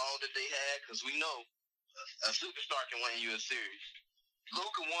power alone that they had, because we know a superstar can win you a series.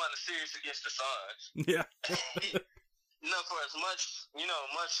 Luka won a series against the Suns. Yeah. For as much,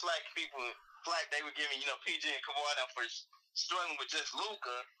 much slack they were giving, PG and Kawhi for struggling with just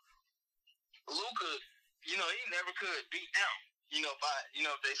Luka, he never could beat them.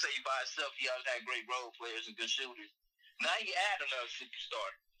 They say by himself, he always had great role players and good shooters. Now he add another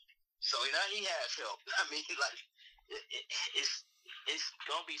superstar. So now he has help. I mean, it's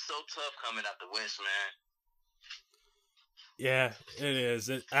going to be so tough coming out the West, man. Yeah, it is.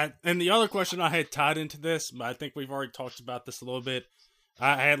 And the other question I had tied into this, but I think we've already talked about this a little bit.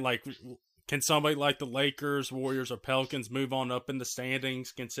 I had can somebody like the Lakers, Warriors, or Pelicans move on up in the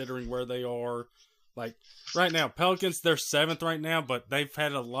standings, considering where they are? Like, right now, Pelicans, they're 7th right now, but they've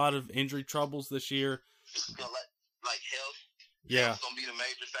had a lot of injury troubles this year. Like health. Yeah. Health's going to be the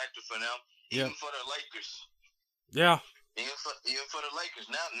major factor for them. Yeah. Even for the Lakers. Yeah. Even for the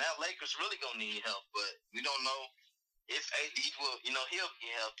Lakers. Now Lakers really going to need help, but we don't know if AD will, he'll be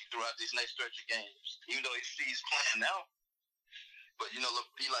healthy throughout this next stretch of games. Even though he's playing now. But,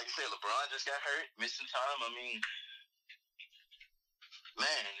 like I said, LeBron just got hurt, missing time. I mean,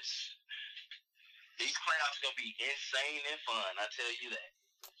 man, these playoffs are going to be insane and fun, I tell you that.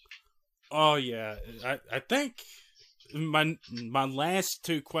 Oh, yeah. I think my last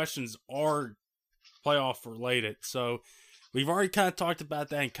 2 questions are playoff related. So we've already kind of talked about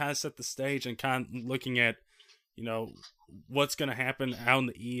that and kind of set the stage and kind of looking at, what's going to happen out in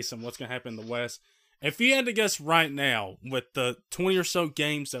the East and what's going to happen in the West. If you had to guess right now, with the 20 or so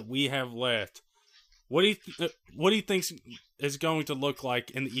games that we have left, what do you think is going to look like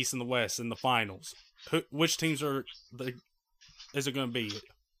in the East and the West in the finals? Which teams is it going to be?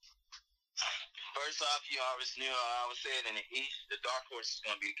 First off, you always knew I would say it in the East. The dark horse is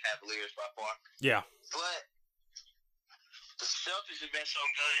going to be the Cavaliers by far. Yeah. But the Celtics have been so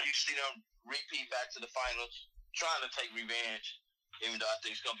good, you see them repeat back to the finals, trying to take revenge. Even though I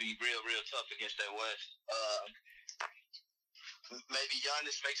think it's going to be real, real tough against that West. Maybe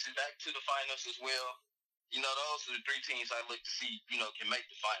Giannis makes it back to the finals as well. Those are the 3 teams I look to see, can make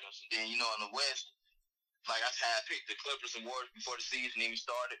the finals. And then, in the West, like I said, I picked the Clippers and Warriors before the season even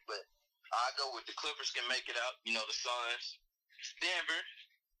started. But I go with the Clippers can make it out. The Suns, Denver.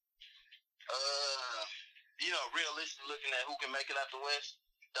 Realistically looking at who can make it out the West,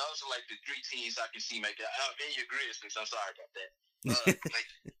 those are like the 3 teams I can see make it out. And your Grizzlies, I'm sorry about that.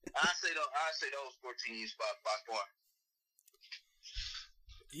 I say those 4 teams by far.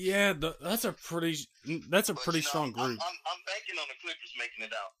 Yeah, that's a pretty strong group. I'm banking on the Clippers making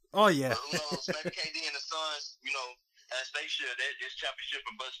it out. Oh yeah. But who knows? Maybe KD and the Suns, as they should. This championship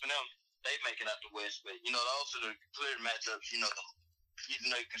and bust for them. They make it out the West, but those are the clear matchups. You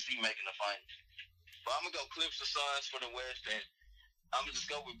can see making the finals. But I'm gonna go Clips or Suns for the West, and I'm gonna just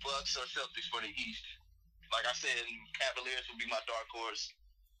go with Bucks or Celtics for the East. Like I said, Cavaliers will be my dark horse.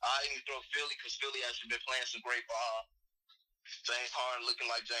 I even throw Philly because Philly actually been playing some great ball. James Harden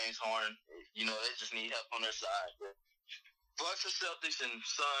looking like James Harden. They just need help on their side. But Bucks or Celtics and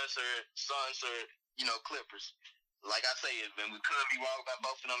Suns or Clippers. Like I say, and we could be wrong about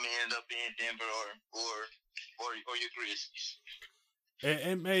both of them and end up being Denver or your Grizzlies.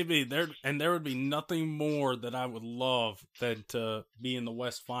 It may be there, and there would be nothing more that I would love than to be in the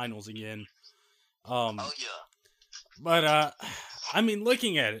West Finals again. Oh yeah. But I mean,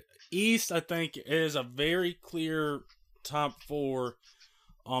 looking at it, East I think is a very clear top 4.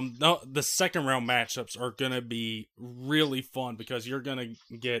 The second round matchups are gonna be really fun because you're gonna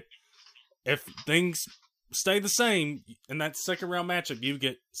get, if things stay the same in that second round matchup, you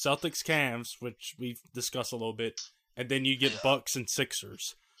get Celtics Cavs, which we've discussed a little bit, and then you get Bucks and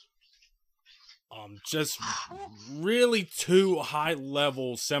Sixers. Just really 2 high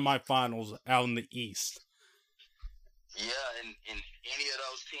level semifinals out in the East. Yeah, and any of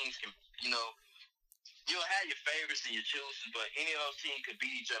those teams can, you'll have your favorites and your choices, but any of those teams could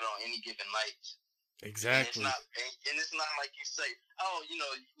beat each other on any given night. Exactly. And it's not like you say,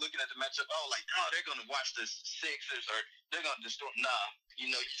 looking at the matchup, they're going to watch the Sixers or they're going to destroy. Nah, you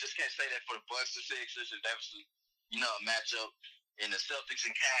just can't say that for the Bucks or Sixers. And that was, a matchup. And the Celtics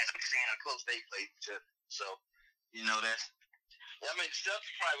and Cavs, we've seen how close they played each other. So, that's. I mean, the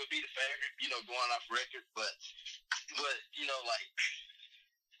Celtics probably would be the favorite, going off record, but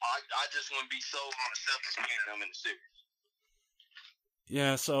I just want to be sold on the Celtics winning them in the series.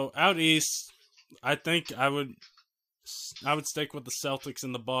 Yeah, so out East, I think I would stick with the Celtics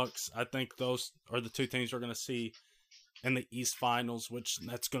and the Bucks. I think those are the 2 teams we're going to see in the East Finals, which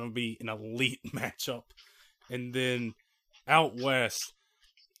that's going to be an elite matchup. And then out West,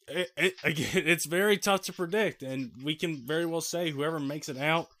 it's very tough to predict, and we can very well say whoever makes it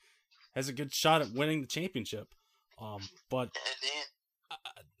out has a good shot at winning the championship. But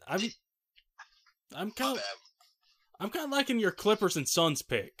I'm kind of liking your Clippers and Suns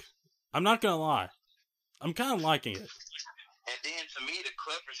pick. I'm not gonna lie, I'm kind of liking it. And then to me, the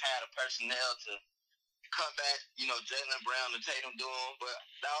Clippers had a personnel to come back. Jaylen Brown and Tatum doing, but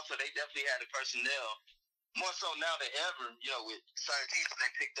also they definitely had the personnel. More so now than ever, with certain teams they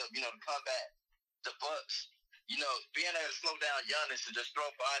picked up, to combat the Bucks. Being able to slow down Giannis and just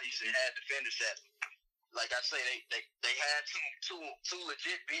throw bodies and had defenders at him. Like I say, they had two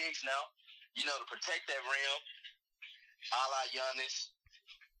legit bigs now, to protect that rim, a la Giannis.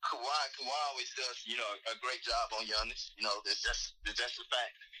 Kawhi always does, a great job on Giannis. That's a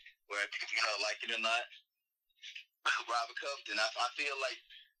fact. Where like it or not, Robert Covington. I feel like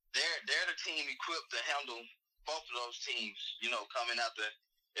they're the team equipped to handle both of those teams. Coming out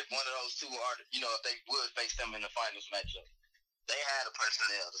if one of those two are, if they would face them in the finals matchup, they had a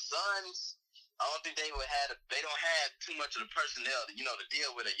personnel. The Suns, I don't think they would have. They don't have too much of the personnel to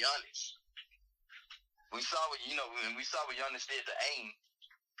deal with a Giannis. We saw what Giannis did to Aim,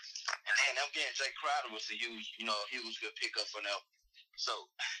 and then them getting Jay Crowder was a huge good pickup for them. So,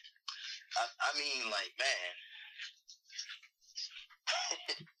 I mean, like,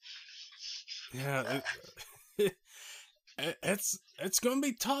 Yeah, man. it's going to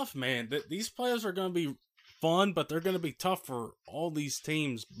be tough, man. These players are going to be fun, but they're going to be tough for all these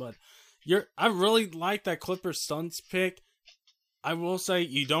teams. But I really like that Clippers Suns pick. I will say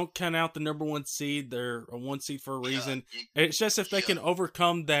you don't count out the number 1 seed. They're a 1 seed for a reason. It's just if they can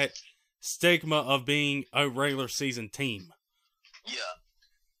overcome that stigma of being a regular season team. Yeah.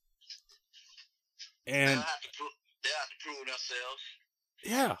 And they'll have to prove themselves.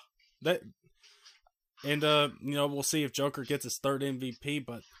 Yeah. We'll see if Joker gets his 3rd MVP,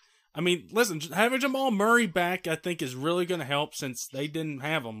 but I mean, listen, having Jamal Murray back, I think, is really going to help since they didn't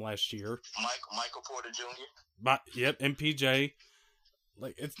have him last year. Michael Porter Jr. Yep, MPJ.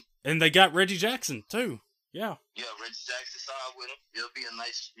 And they got Reggie Jackson too. Yeah. Yeah, Reggie Jackson side with him. It'll be a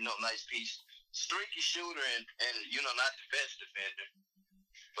nice piece. Streaky shooter and not the best defender,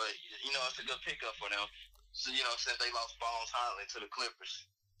 but it's a good pickup for them. So since they lost Bones Highland to the Clippers,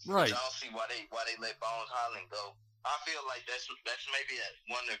 right? I don't see why they let Bones Highland go. I feel like that's maybe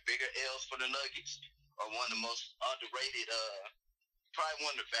one of the bigger L's for the Nuggets, or one of the most underrated. Probably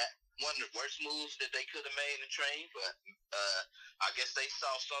one of the worst moves that they could have made in the trade, but I guess they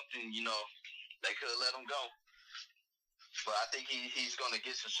saw something, they could have let him go. But I think he's going to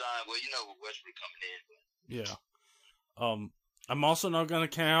get some shine. Well, with Westbrook coming in. But. Yeah. I'm also not going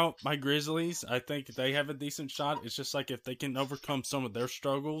to count my Grizzlies. I think they have a decent shot. It's just like if they can overcome some of their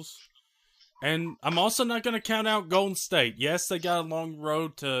struggles. And I'm also not going to count out Golden State. Yes, they got a long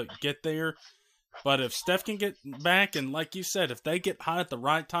road to get there. But if Steph can get back, and like you said, if they get hot at the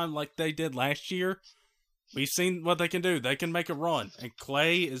right time like they did last year, we've seen what they can do. They can make a run. And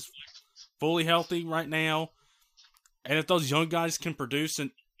Clay is fully healthy right now. And if those young guys can produce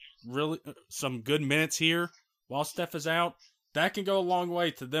really some good minutes here while Steph is out, that can go a long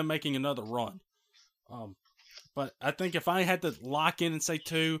way to them making another run. But I think if I had to lock in and say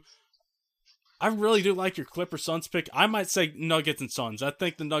 2, I really do like your Clippers Suns pick. I might say Nuggets and Suns. I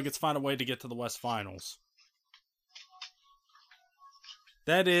think the Nuggets find a way to get to the West Finals.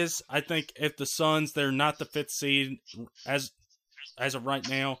 That is, I think if the Suns, they're not the 5th seed as of right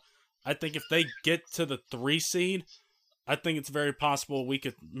now. I think if they get to the 3 seed, I think it's very possible we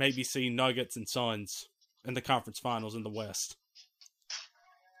could maybe see Nuggets and Suns in the conference finals in the West.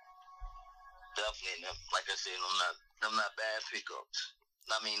 Definitely, like I said, I'm not bad pickups.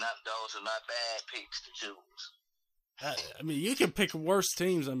 I mean, those are not bad picks to choose. I mean, you can pick worse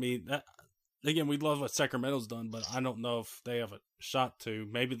teams. I mean, again, we love what Sacramento's done, but I don't know if they have a shot to.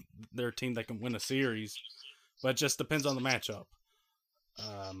 Maybe they're a team that can win a series, but it just depends on the matchup.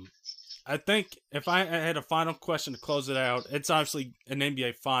 I think if I had a final question to close it out, it's obviously an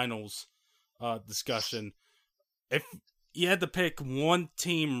NBA Finals discussion. If you had to pick one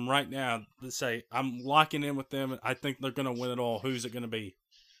team right now to say, I'm locking in with them, I think they're going to win it all, who's it going to be?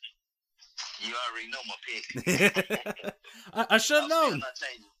 You already know my pick. I should have known.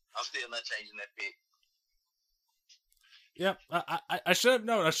 I'm still not changing that pick. Yep, I should have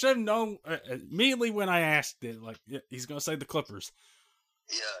known. I should have known immediately when I asked it. Like, yeah, he's going to say the Clippers.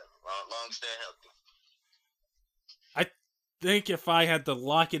 Yeah, long as they're healthy. I think if I had to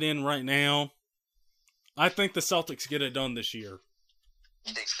lock it in right now, I think the Celtics get it done this year.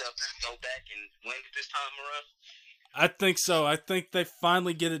 You think Celtics go back and win it this time around? I think so. I think they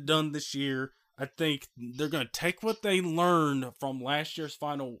finally get it done this year. I think they're going to take what they learned from last year's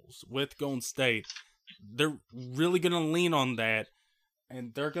finals with Golden State. They're really going to lean on that,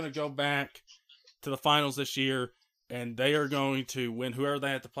 and they're going to go back to the finals this year, and they are going to win whoever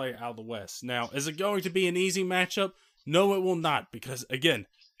they have to play out of the West. Now, is it going to be an easy matchup? No, it will not, because, again,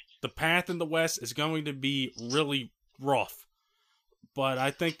 the path in the West is going to be really rough. But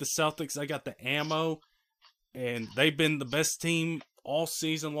I think the Celtics, they got the ammo, and they've been the best team all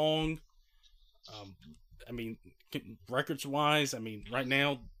season long. I mean, records-wise, I mean, right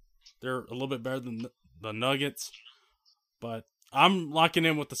now, they're a little bit better than the Nuggets. But I'm locking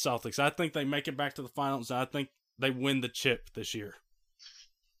in with the Celtics. I think they make it back to the finals, and I think they win the chip this year.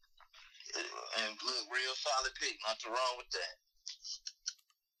 And look, real solid pick. Nothing wrong with that.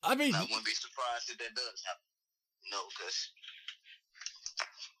 I mean, I wouldn't be surprised if that does happen. No, because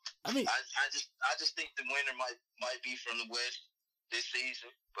I mean, I just think the winner might be from the West this season,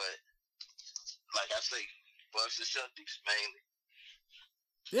 but like I say, Bucks and Celtics mainly.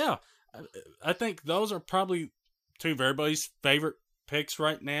 Yeah, I think those are probably two of everybody's favorite picks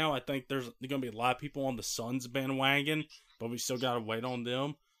right now. I think there's going to be a lot of people on the Suns bandwagon, but we still got to wait on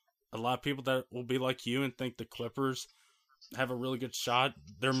them. A lot of people that will be like you and think the Clippers have a really good shot.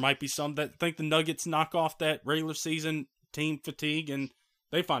 There might be some that think the Nuggets knock off that regular season team fatigue and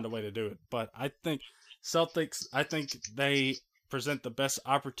they find a way to do it. But I think Celtics, I think they present the best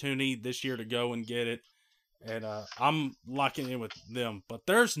opportunity this year to go and get it. And I'm locking in with them. But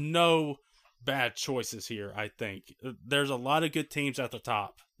there's no bad choices here, I think. There's a lot of good teams at the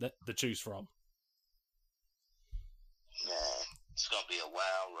top to choose from. Man, it's going to be a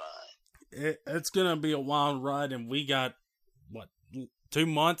wild ride. It's going to be a wild ride, and we got, 2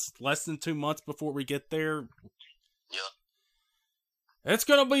 months? Less than 2 months before we get there? Yep. It's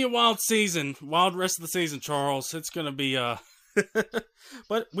going to be a wild season. Wild rest of the season, Charles. It's going to be,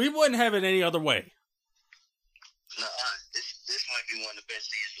 but we wouldn't have it any other way. No, this might be one of the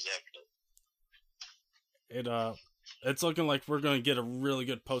best seasons ever, though. It's looking like we're going to get a really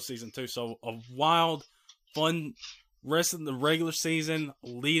good postseason, too. So, a wild, fun rest of the regular season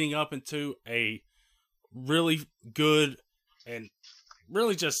leading up into a really good and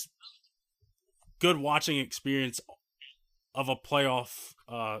really just good watching experience of a playoff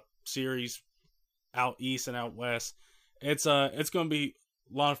series out east and out west. It's going to be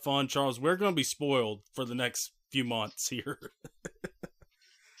a lot of fun, Charles. We're going to be spoiled for the next few months here.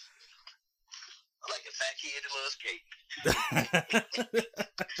 Like a fat kid that loves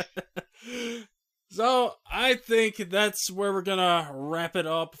cake. So, I think that's where we're going to wrap it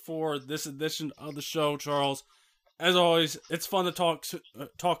up for this edition of the show, Charles. As always, it's fun to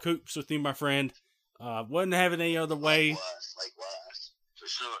talk hoops with you, my friend. Wouldn't have it any other way. Likewise. For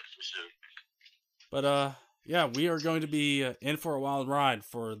sure. But, yeah, we are going to be in for a wild ride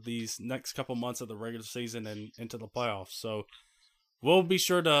for these next couple months of the regular season and into the playoffs. So, we'll be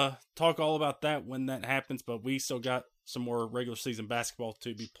sure to talk all about that when that happens, but we still got some more regular season basketball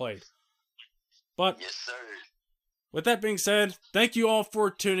to be played. But yes, sir. With that being said, thank you all for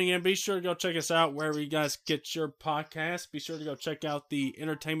tuning in. Be sure to go check us out wherever you guys get your podcasts. Be sure to go check out the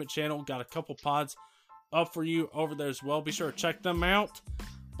entertainment channel. Got a couple pods up for you over there as well. Be sure to check them out.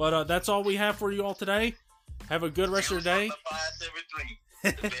 But that's all we have for you all today. Have a good rest of your day.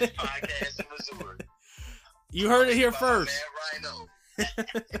 573, the best podcast in Missouri. You heard it here first.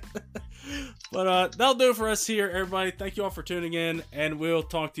 But that'll do it for us here, everybody. Thank you all for tuning in, and we'll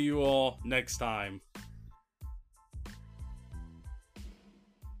talk to you all next time.